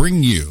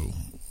bring you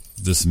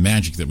this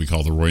magic that we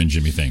call the Roy and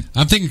Jimmy thing.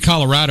 I'm thinking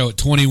Colorado at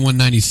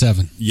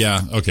 $21.97. Yeah,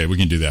 okay, we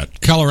can do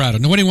that. Colorado,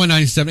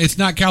 $21.97. It's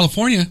not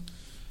California.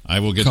 I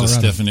will get Colorado.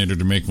 The Stephanator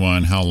to make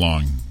one. How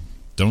long?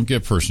 Don't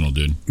get personal,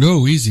 dude.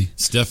 Oh, easy.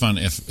 Steph you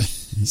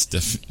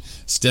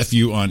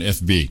on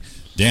FB.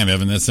 Damn,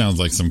 Evan, that sounds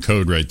like some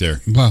code right there.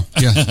 Wow,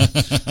 yeah.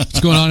 What's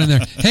going on in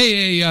there?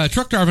 Hey, a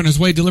truck driver on his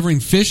way delivering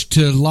fish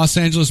to Los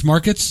Angeles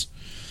markets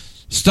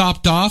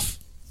stopped off.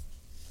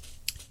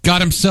 Got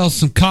himself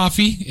some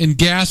coffee and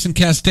gas in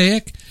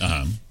Castaic.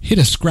 Hit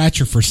a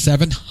scratcher for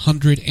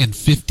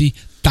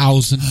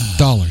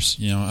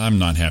 $750,000. I'm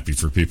not happy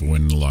for people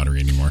winning the lottery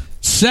anymore.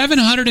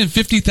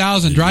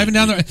 $750,000 driving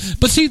down the.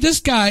 But see, this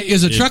guy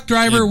is a truck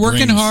driver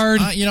working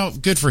hard.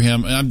 Good for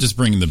him. I'm just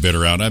bringing the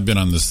bitter out. I've been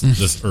on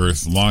this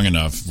earth long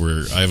enough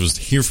where I was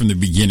here from the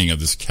beginning of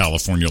this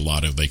California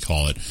lotto, they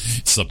call it,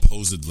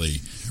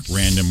 supposedly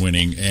random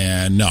winning,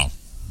 and no.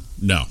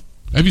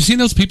 Have you seen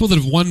those people that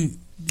have won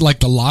like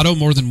the lotto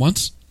more than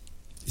once?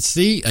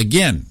 See,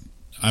 again,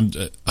 I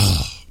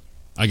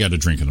got a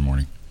drink in the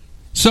morning.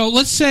 So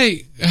let's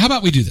say, how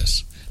about we do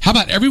this? How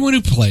about everyone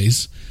who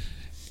plays,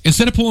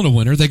 instead of pulling a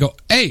winner, they go,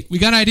 hey, we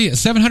got an idea,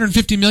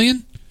 $750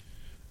 million?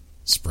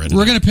 Spread it.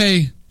 We're going to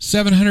pay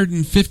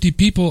 750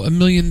 people $1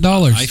 million.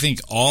 I think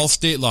all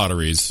state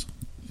lotteries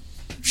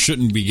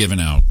shouldn't be giving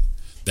out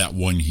that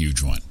one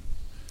huge one.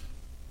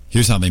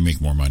 Here's how they make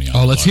more money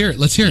on let's hear it.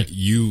 Let's hear it.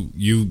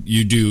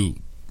 You do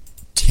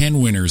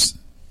 10 winners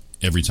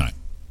every time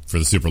for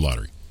the Super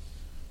Lottery.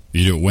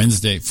 You do it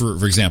Wednesday.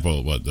 For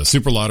example, the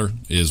Super Lottery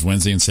is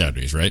Wednesday and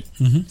Saturdays, right?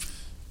 Mm-hmm.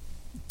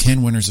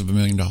 10 winners of $1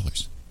 million.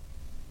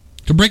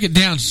 To break it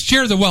down,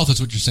 share the wealth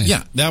is what you're saying.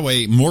 Yeah, that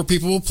way more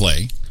people will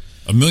play.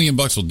 $1 million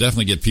will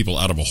definitely get people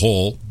out of a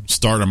hole,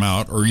 start them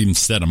out, or even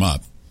set them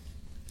up.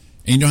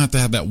 And you don't have to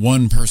have that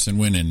one person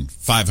winning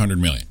 $500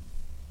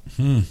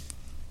 million.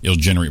 It'll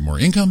generate more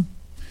income.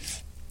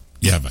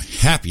 You have a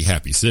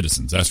happy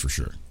citizens, that's for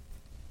sure.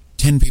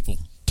 10 people.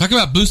 Talk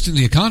about boosting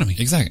the economy.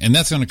 Exactly. And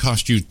that's going to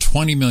cost you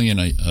 $20 million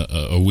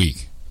a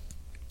week.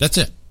 That's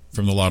it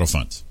from the lotto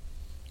funds.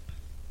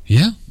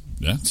 Yeah.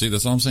 Yeah, see,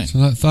 that's all I'm saying. So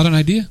I thought an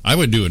idea? I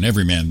would do an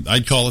everyman.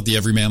 I'd call it the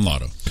everyman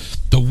lotto.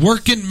 The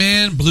working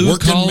man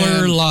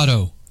blue-collar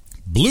lotto.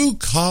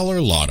 Blue-collar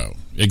lotto.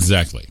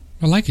 Exactly.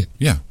 I like it.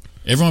 Yeah.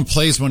 Everyone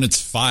plays when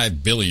it's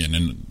 $5 billion,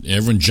 and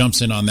everyone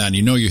jumps in on that, and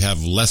you know you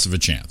have less of a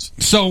chance.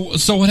 So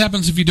what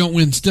happens if you don't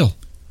win still?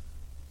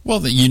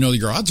 Well, you know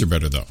your odds are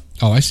better, though.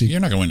 Oh, I see. You're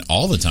not going to win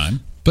all the time.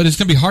 But it's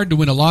going to be hard to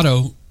win a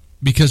lotto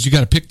because you got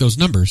to pick those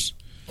numbers.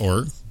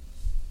 Or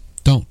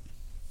don't.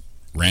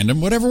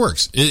 Random, whatever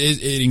works.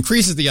 It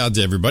increases the odds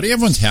of everybody.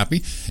 Everyone's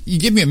happy. You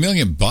give me $1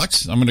 million,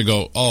 I'm going to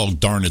go, oh,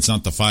 darn, it's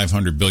not the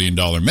 $500 billion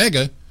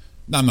mega.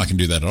 No, I'm not going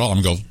to do that at all.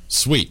 I'm going to go,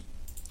 sweet.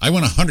 I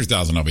win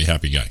 $100,000, I'll be a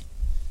happy guy.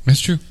 That's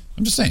true.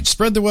 I'm just saying,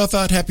 spread the wealth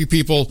out, happy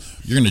people.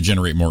 You're going to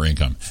generate more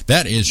income.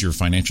 That is your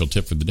financial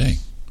tip for the day.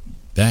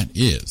 That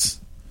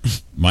is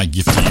my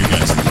gift to you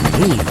guys.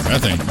 Ooh,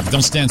 that thing.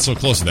 Don't stand so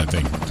close to that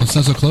thing. Don't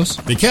stand so close?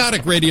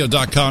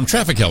 TheChaoticRadio.com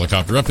traffic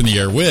helicopter up in the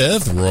air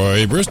with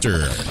Roy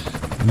Brewster.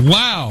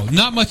 Wow.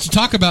 Not much to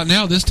talk about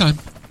now this time.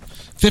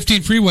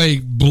 15 freeway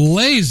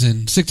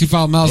blazing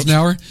 65 miles an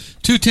hour.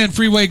 210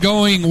 freeway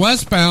going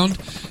westbound.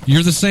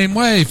 You're the same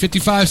way.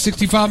 55,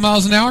 65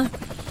 miles an hour.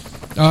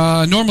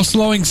 Normal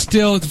slowing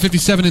still at the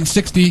 57 and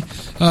 60.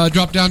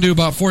 Drop down to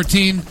about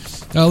 14.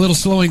 A little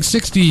slowing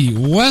 60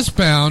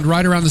 westbound,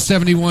 right around the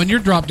 71. You're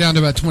dropped down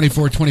to about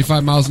 24,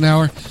 25 miles an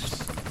hour.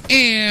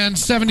 And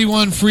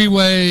 71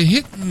 freeway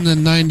hitting the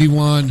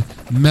 91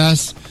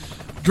 mess.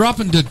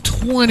 Dropping to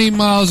 20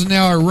 miles an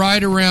hour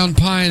right around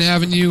Pine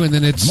Avenue, and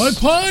then it's... My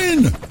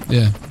Pine!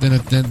 Yeah,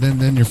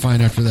 then you're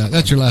fine after that.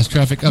 That's your last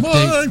traffic update.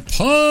 My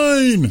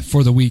Pine!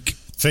 For the week.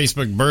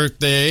 Facebook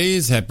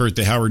birthdays. Happy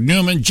birthday, Howard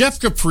Newman, Jeff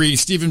Capri,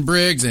 Stephen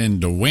Briggs,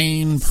 and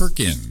Dwayne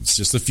Perkins.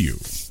 Just a few.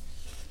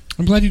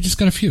 I'm glad you just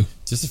got a few.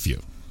 Just a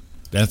few.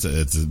 That's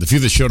the few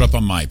that showed up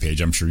on my page.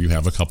 I'm sure you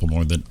have a couple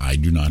more that I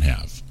do not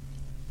have.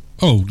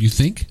 Oh, you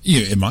think?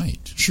 Yeah, it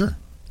might. Sure.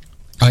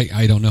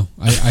 I don't know.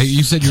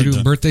 You said you were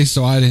doing birthdays,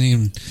 so I didn't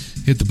even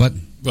hit the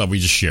button. Well, we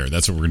just share.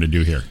 That's what we're going to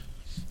do here.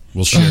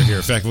 We'll share here.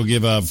 In fact, we'll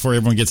give, before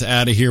everyone gets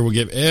out of here, we'll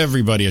give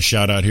everybody a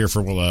shout out here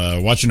for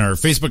watching our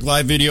Facebook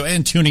Live video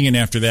and tuning in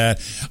after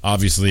that.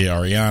 Obviously,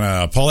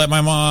 Ariana, Paulette,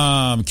 my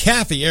mom,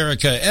 Kathy,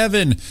 Erica,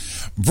 Evan,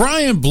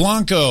 Brian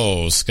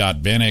Blanco,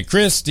 Scott Bennett,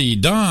 Christy,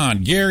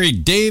 Don, Gary,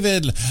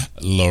 David,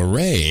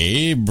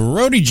 Lorray,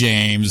 Brody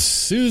James,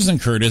 Susan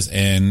Curtis,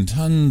 and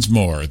tons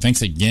more.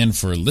 Thanks again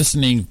for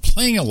listening,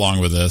 playing along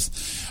with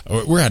us.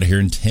 We're out of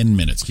here in 10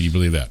 minutes. Can you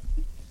believe that?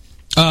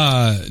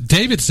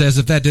 David says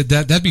if that did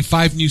that'd be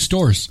 5 new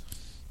stores.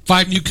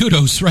 5 new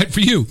kudos, right for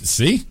you.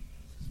 See?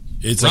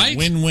 It's right? A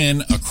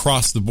win-win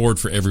across the board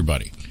for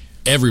everybody.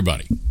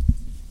 Everybody.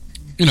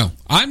 You know,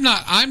 I'm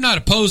not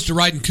opposed to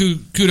riding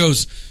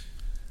kudos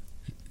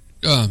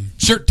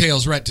shirt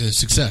tails right to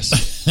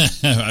success.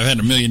 I've had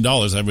 $1 million,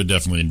 I would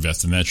definitely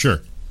invest in that,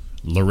 sure.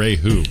 Lorray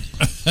who?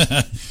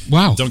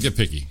 Wow. Don't get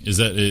picky. Is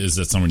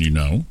that someone you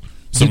know?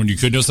 Someone you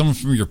could know? Someone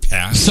from your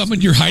past?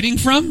 Someone you're hiding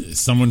from?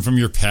 Someone from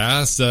your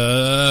past?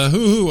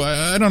 Who?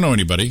 I don't know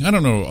anybody. I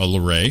don't know a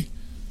Lorray.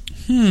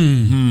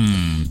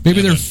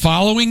 Maybe they're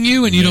following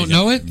you and you don't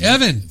know it?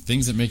 Evan.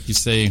 Things that make you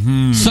say,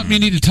 Something you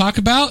need to talk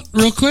about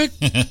real quick?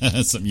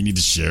 Something you need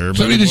to share.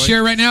 Something to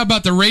share right now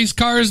about the race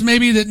cars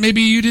maybe that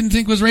maybe you didn't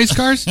think was race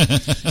cars?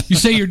 You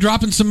say you're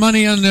dropping some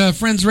money on a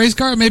friend's race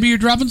car. Maybe you're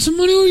dropping some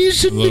money. Oh, you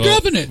shouldn't be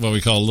dropping it. What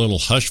we call a little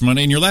hush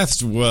money. In your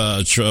last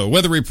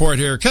weather report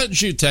here, Cut and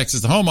Shoot,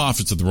 Texas, the home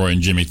office of the Roy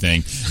and Jimmy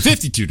thing,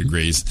 52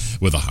 degrees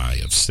with a high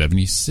of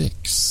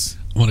 76.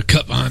 I want to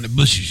cut behind the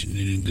bushes and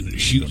then I'm going to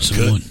shoot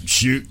someone.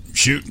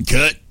 Shoot and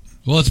cut.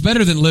 Well, it's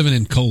better than living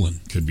in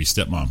Colon. Could be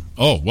stepmom.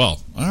 Oh,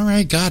 well. All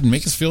right, God,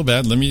 make us feel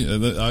bad. Let me no,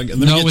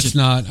 it's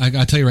not.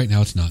 I'll tell you right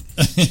now, it's not.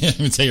 Let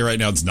me tell you right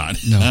now, it's not.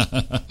 No.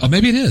 Oh,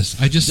 maybe it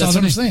is. I just saw That's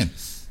the what I'm name.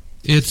 saying.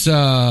 It's,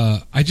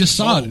 I just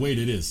saw it. Wait,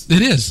 it is.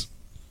 It is.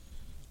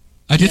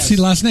 I did see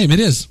the last name. It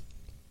is.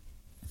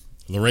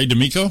 Lorraine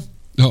D'Amico?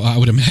 Oh, I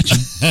would imagine.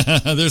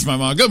 There's my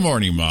mom. Good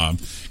morning, Mom.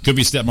 Could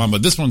be stepmom,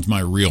 but this one's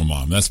my real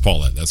mom. That's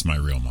Paulette. That's my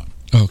real mom.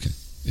 Okay.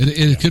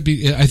 It could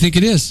be. I think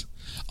it is.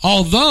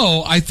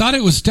 Although, I thought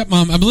it was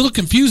stepmom. I'm a little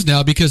confused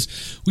now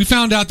because we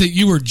found out that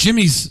you were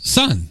Jimmy's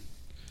son.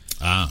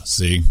 Ah,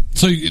 see.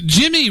 So,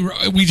 Jimmy,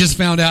 we just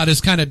found out,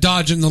 is kind of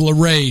dodging the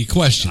Lorraine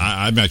question.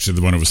 I'm actually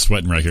the one who was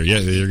sweating right here.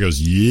 Yeah, there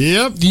goes,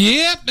 yep.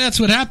 Yep, that's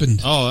what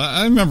happened. Oh,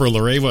 I remember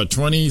Lorraine,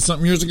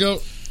 20-something years ago?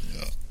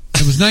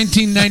 It was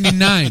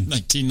 1999.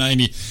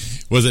 1990.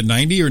 Was it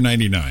 90 or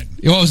 99?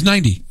 Well, it was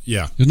 90.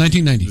 Yeah. It was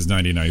 1990. It was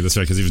 99. That's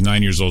right, because he was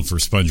 9 years old for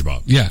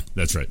SpongeBob. Yeah.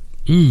 That's right.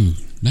 Ooh,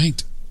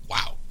 night.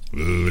 Wow.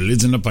 Ooh,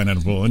 lives in a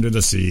pineapple under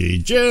the sea.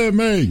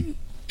 Jimmy!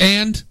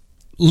 And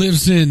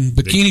lives in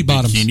Bikini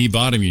Bottoms. Bikini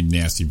Bottom, you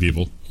nasty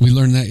people. We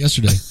learned that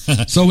yesterday.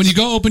 So when you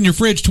go open your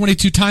fridge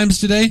 22 times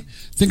today,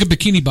 think of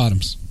Bikini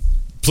Bottoms.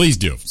 Please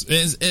do.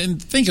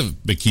 And think of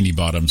Bikini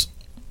Bottoms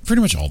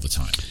pretty much all the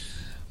time.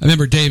 I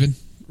remember David,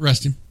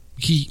 rest him,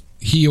 he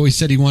always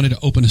said he wanted to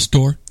open a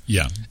store.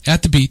 Yeah.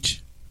 At the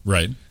beach.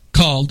 Right.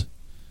 Called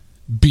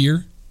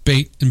Beer,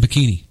 Bait, and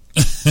Bikini.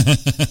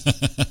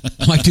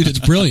 I'm like, dude, it's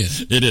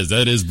brilliant. It is.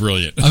 That is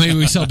brilliant. I mean,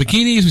 we sell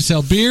bikinis, we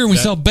sell beer, and we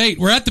sell bait.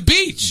 We're at the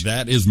beach.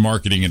 That is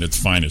marketing at its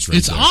finest right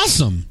It's there.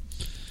 awesome.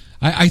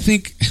 I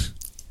think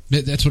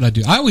that's what I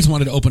do. I always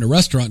wanted to open a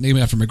restaurant named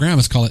after my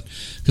grandma's, call it,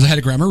 because I had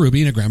a Grandma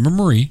Ruby and a Grandma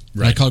Marie.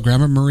 Right. I called it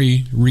Grandma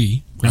Marie.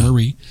 Grandma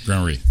Ree.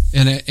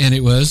 And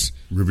it was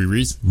Ruby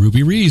Rees?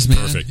 Ruby Rees, man.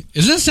 Perfect.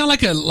 Doesn't that sound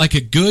like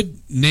a good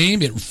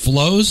name? It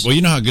flows. Well,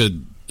 you know how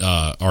good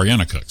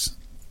Ariana cooks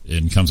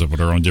and comes up with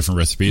her own different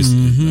recipes.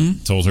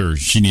 Mm-hmm. I told her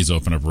she needs to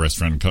open up a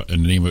restaurant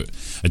and name it.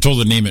 I told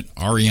her to name it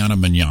Ariana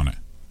Manana.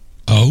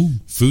 Oh.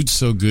 Food's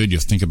so good,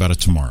 you'll think about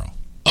it tomorrow.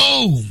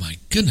 Oh, my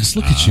goodness.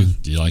 Look at you.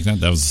 Do you like that?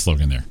 That was the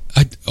slogan there.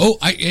 I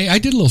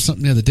did a little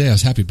something the other day I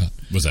was happy about.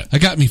 What's that? I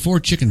got me 4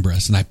 chicken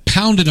breasts, and I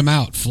pounded them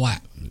out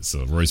flat.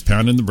 So Roy's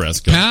pounding the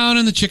breast. Go.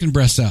 Pounding the chicken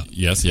breasts out.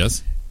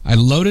 Yes. I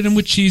loaded them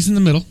with cheese in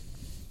the middle.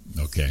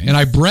 Okay. And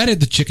I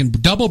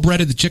double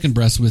breaded the chicken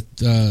breasts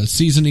with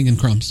seasoning and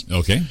crumbs.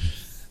 Okay.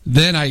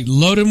 Then I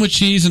loaded them with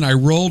cheese, and I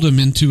rolled them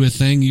into a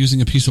thing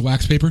using a piece of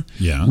wax paper.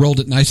 Yeah.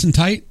 Rolled it nice and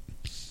tight,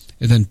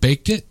 and then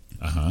baked it.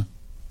 Uh-huh.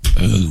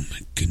 Oh, my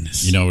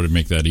goodness. You know what would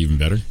make that even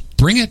better?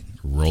 Bring it.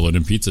 Roll it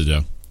in pizza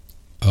dough.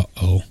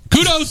 Uh-oh.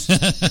 Kudos!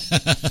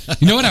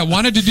 You know what I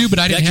wanted to do, but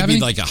I didn't have any?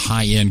 That could be like a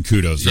high-end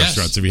Kudos Yes.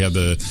 restaurant. So we have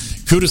the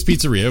Kudos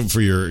Pizzeria for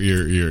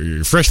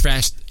your fresh,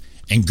 fast,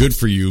 and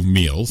good-for-you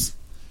meals.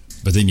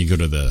 But then you go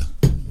to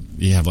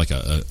you have like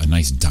a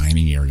nice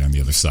dining area on the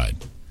other side.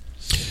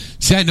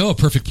 See, I know a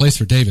perfect place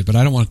for David, but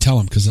I don't want to tell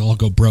him because I'll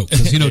go broke.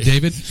 Because, you know,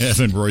 David?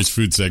 Evan Roy's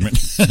food segment.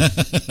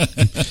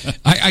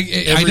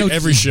 I know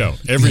every show.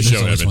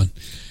 There's one.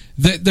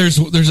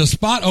 There's a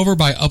spot over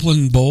by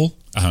Upland Bowl,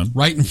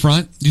 right in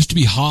front. Used to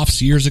be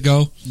Hoff's years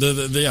ago.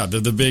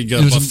 The big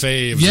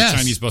buffet. It was a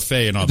Chinese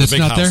buffet and all. That's the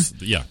big not house.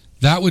 There? Yeah.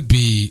 That would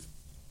be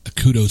a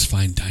Kudos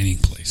fine dining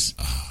place.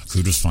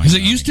 Kudos fine Because it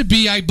dining. used to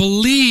be, I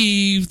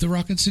believe, the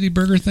Rocket City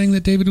Burger thing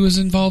that David was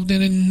involved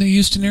in the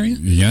Houston area.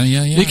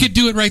 Yeah. They could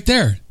do it right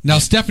there. Now,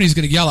 Stephanie's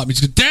going to yell at me.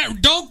 She's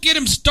going, don't get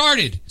him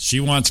started. She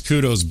wants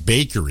Kudos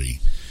Bakery.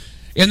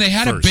 And they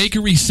had first. a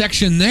bakery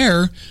section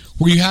there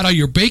where you had all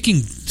your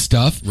baking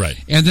stuff. Right.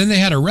 And then they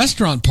had a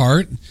restaurant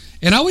part.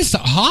 And I always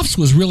thought Hoff's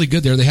was really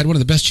good there. They had one of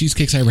the best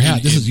cheesecakes I ever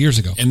had. This was years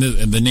ago. And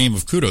the name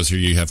of Kudos here,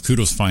 you have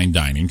Kudos Fine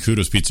Dining,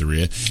 Kudos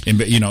Pizzeria,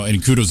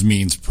 and Kudos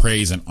means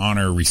praise and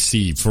honor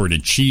received for an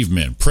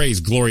achievement,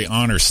 praise, glory,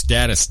 honor,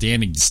 status,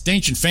 standing,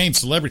 distinction, fame,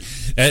 celebrity.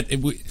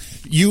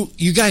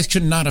 You guys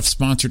could not have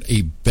sponsored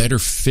a better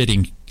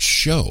fitting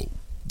show.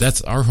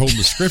 That's our whole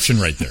description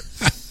right there.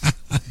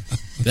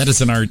 That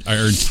is in our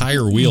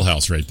entire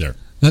wheelhouse right there.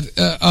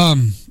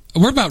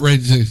 We're about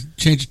ready to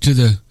change it to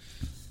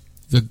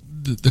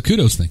the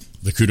Kudos thing.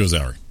 The Kudos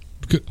Hour.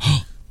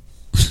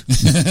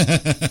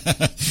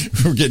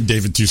 We're getting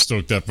David too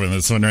stoked up on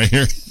this one right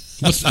here.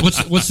 What's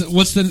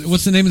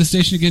the name of the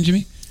station again,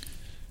 Jimmy?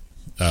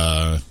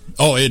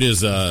 It is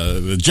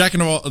the Jack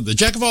of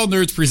All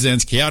Nerds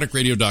presents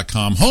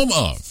chaoticradio.com, home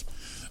of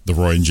the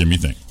Roy and Jimmy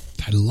thing.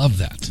 I love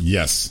that.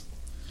 Yes.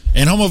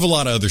 And home of a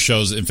lot of other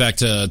shows. In fact,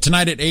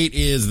 tonight at 8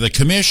 is the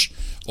Commish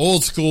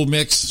Old School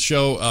Mix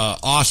show.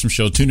 Awesome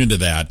show. Tune into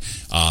that.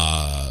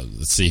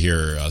 Let's see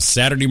here.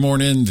 Saturday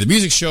morning, the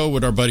music show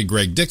with our buddy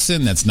Greg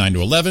Dixon. That's 9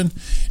 to 11.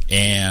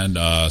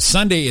 And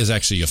Sunday is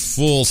actually a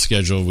full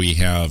schedule.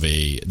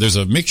 There's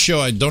a mix show.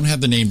 I don't have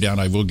the name down.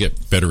 I will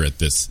get better at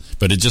this.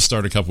 But it just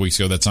started a couple weeks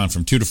ago. That's on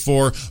from 2 to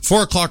 4.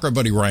 4 o'clock, our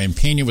buddy Ryan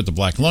Pena with the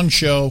Black Lung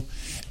Show.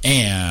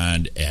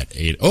 And at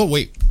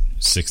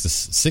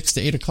 6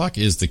 to 8 o'clock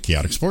is the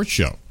Chaotic Sports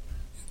Show.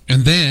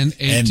 And then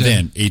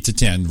 8 to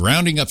 10,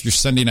 rounding up your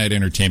Sunday night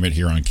entertainment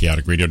here on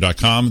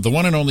chaoticradio.com, the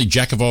one and only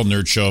Jack of all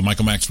nerd show,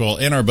 Michael Maxwell,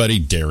 and our buddy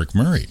Derek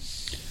Murray.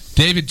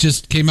 David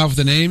just came out with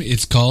a name.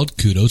 It's called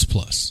Kudos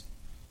Plus.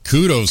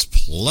 Kudos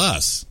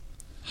Plus.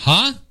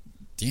 Huh?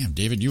 Damn,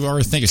 David, you are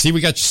a thinker. See,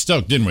 we got you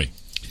stoked, didn't we?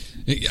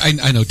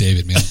 I know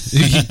David, man.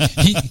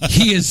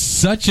 He is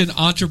such an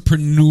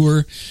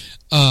entrepreneur,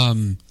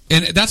 and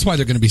that's why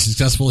they're going to be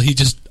successful. He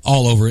just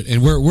all over it,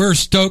 and we're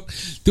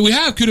stoked that we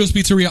have Kudos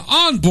Pizzeria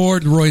on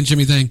board the Roy and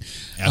Jimmy thing.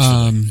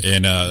 Absolutely.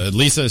 And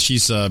Lisa,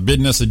 she's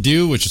bidding us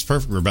adieu, which is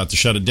perfect. We're about to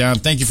shut it down.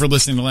 Thank you for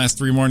listening the last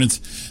 3 mornings,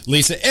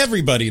 Lisa.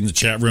 Everybody in the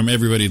chat room,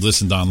 everybody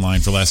listened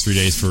online for the last 3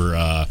 days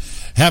for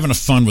having a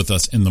fun with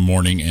us in the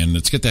morning, and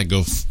let's get that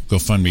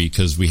GoFundMe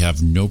because we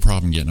have no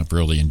problem getting up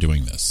early and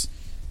doing this.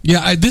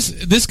 Yeah,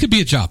 this could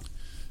be a job.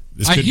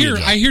 I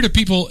hear to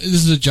people this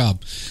is a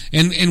job,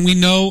 and we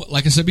know,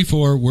 like I said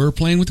before, we're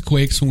playing with the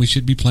Quakes when we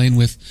should be playing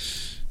with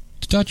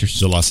the Dodgers,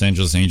 the Los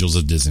Angeles Angels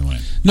of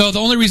Disneyland. No, the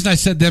only reason I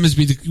said them is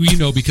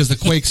because the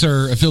Quakes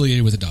are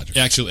affiliated with the Dodgers.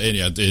 Actually,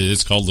 yeah,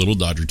 it's called Little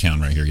Dodger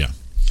Town right here. Yeah,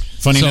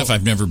 funny enough,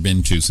 I've never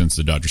been to since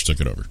the Dodgers took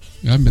it over.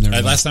 I haven't been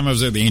there. Last time I was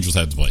there, the Angels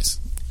had the place.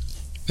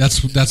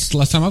 That's the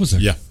last time I was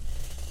there. Yeah.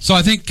 So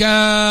I think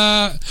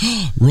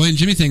Roy and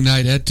Jimmy thing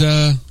night at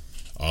the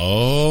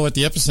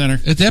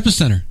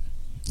Epicenter.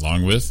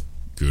 Along with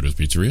Kudos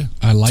Pizzeria.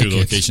 I like 2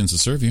 locations to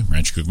serve you.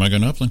 Rancho Cucamonga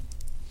and Upland.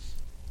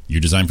 You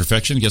design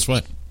perfection, guess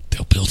what?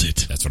 They'll build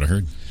it. That's what I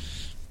heard.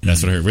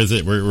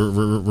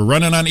 We're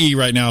running on E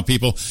right now,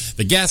 people.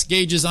 The gas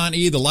gauge is on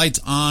E. The light's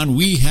on.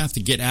 We have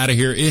to get out of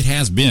here. It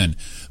has been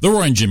the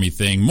Roy and Jimmy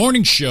thing.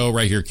 Morning show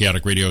right here at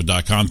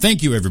chaoticradio.com.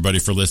 Thank you, everybody,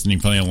 for listening,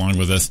 playing along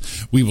with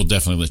us. We will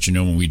definitely let you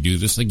know when we do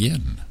this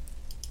again.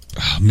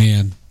 Oh,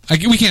 man.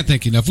 We can't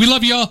thank you enough. We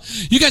love you all.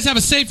 You guys have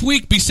a safe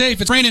week. Be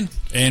safe. It's raining.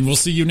 And we'll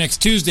see you next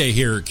Tuesday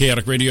here at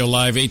Chaotic Radio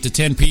Live, 8 to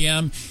 10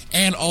 p.m.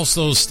 And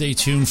also stay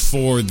tuned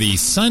for the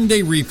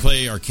Sunday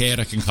replay, our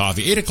Chaotic and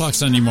Coffee. 8 o'clock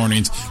Sunday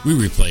mornings, we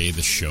replay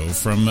the show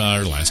from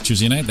our last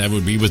Tuesday night. That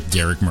would be with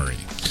Derek Murray.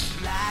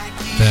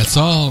 That's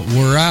all.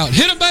 We're out.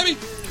 Hit him, baby.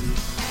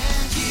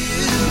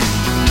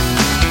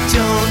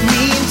 Don't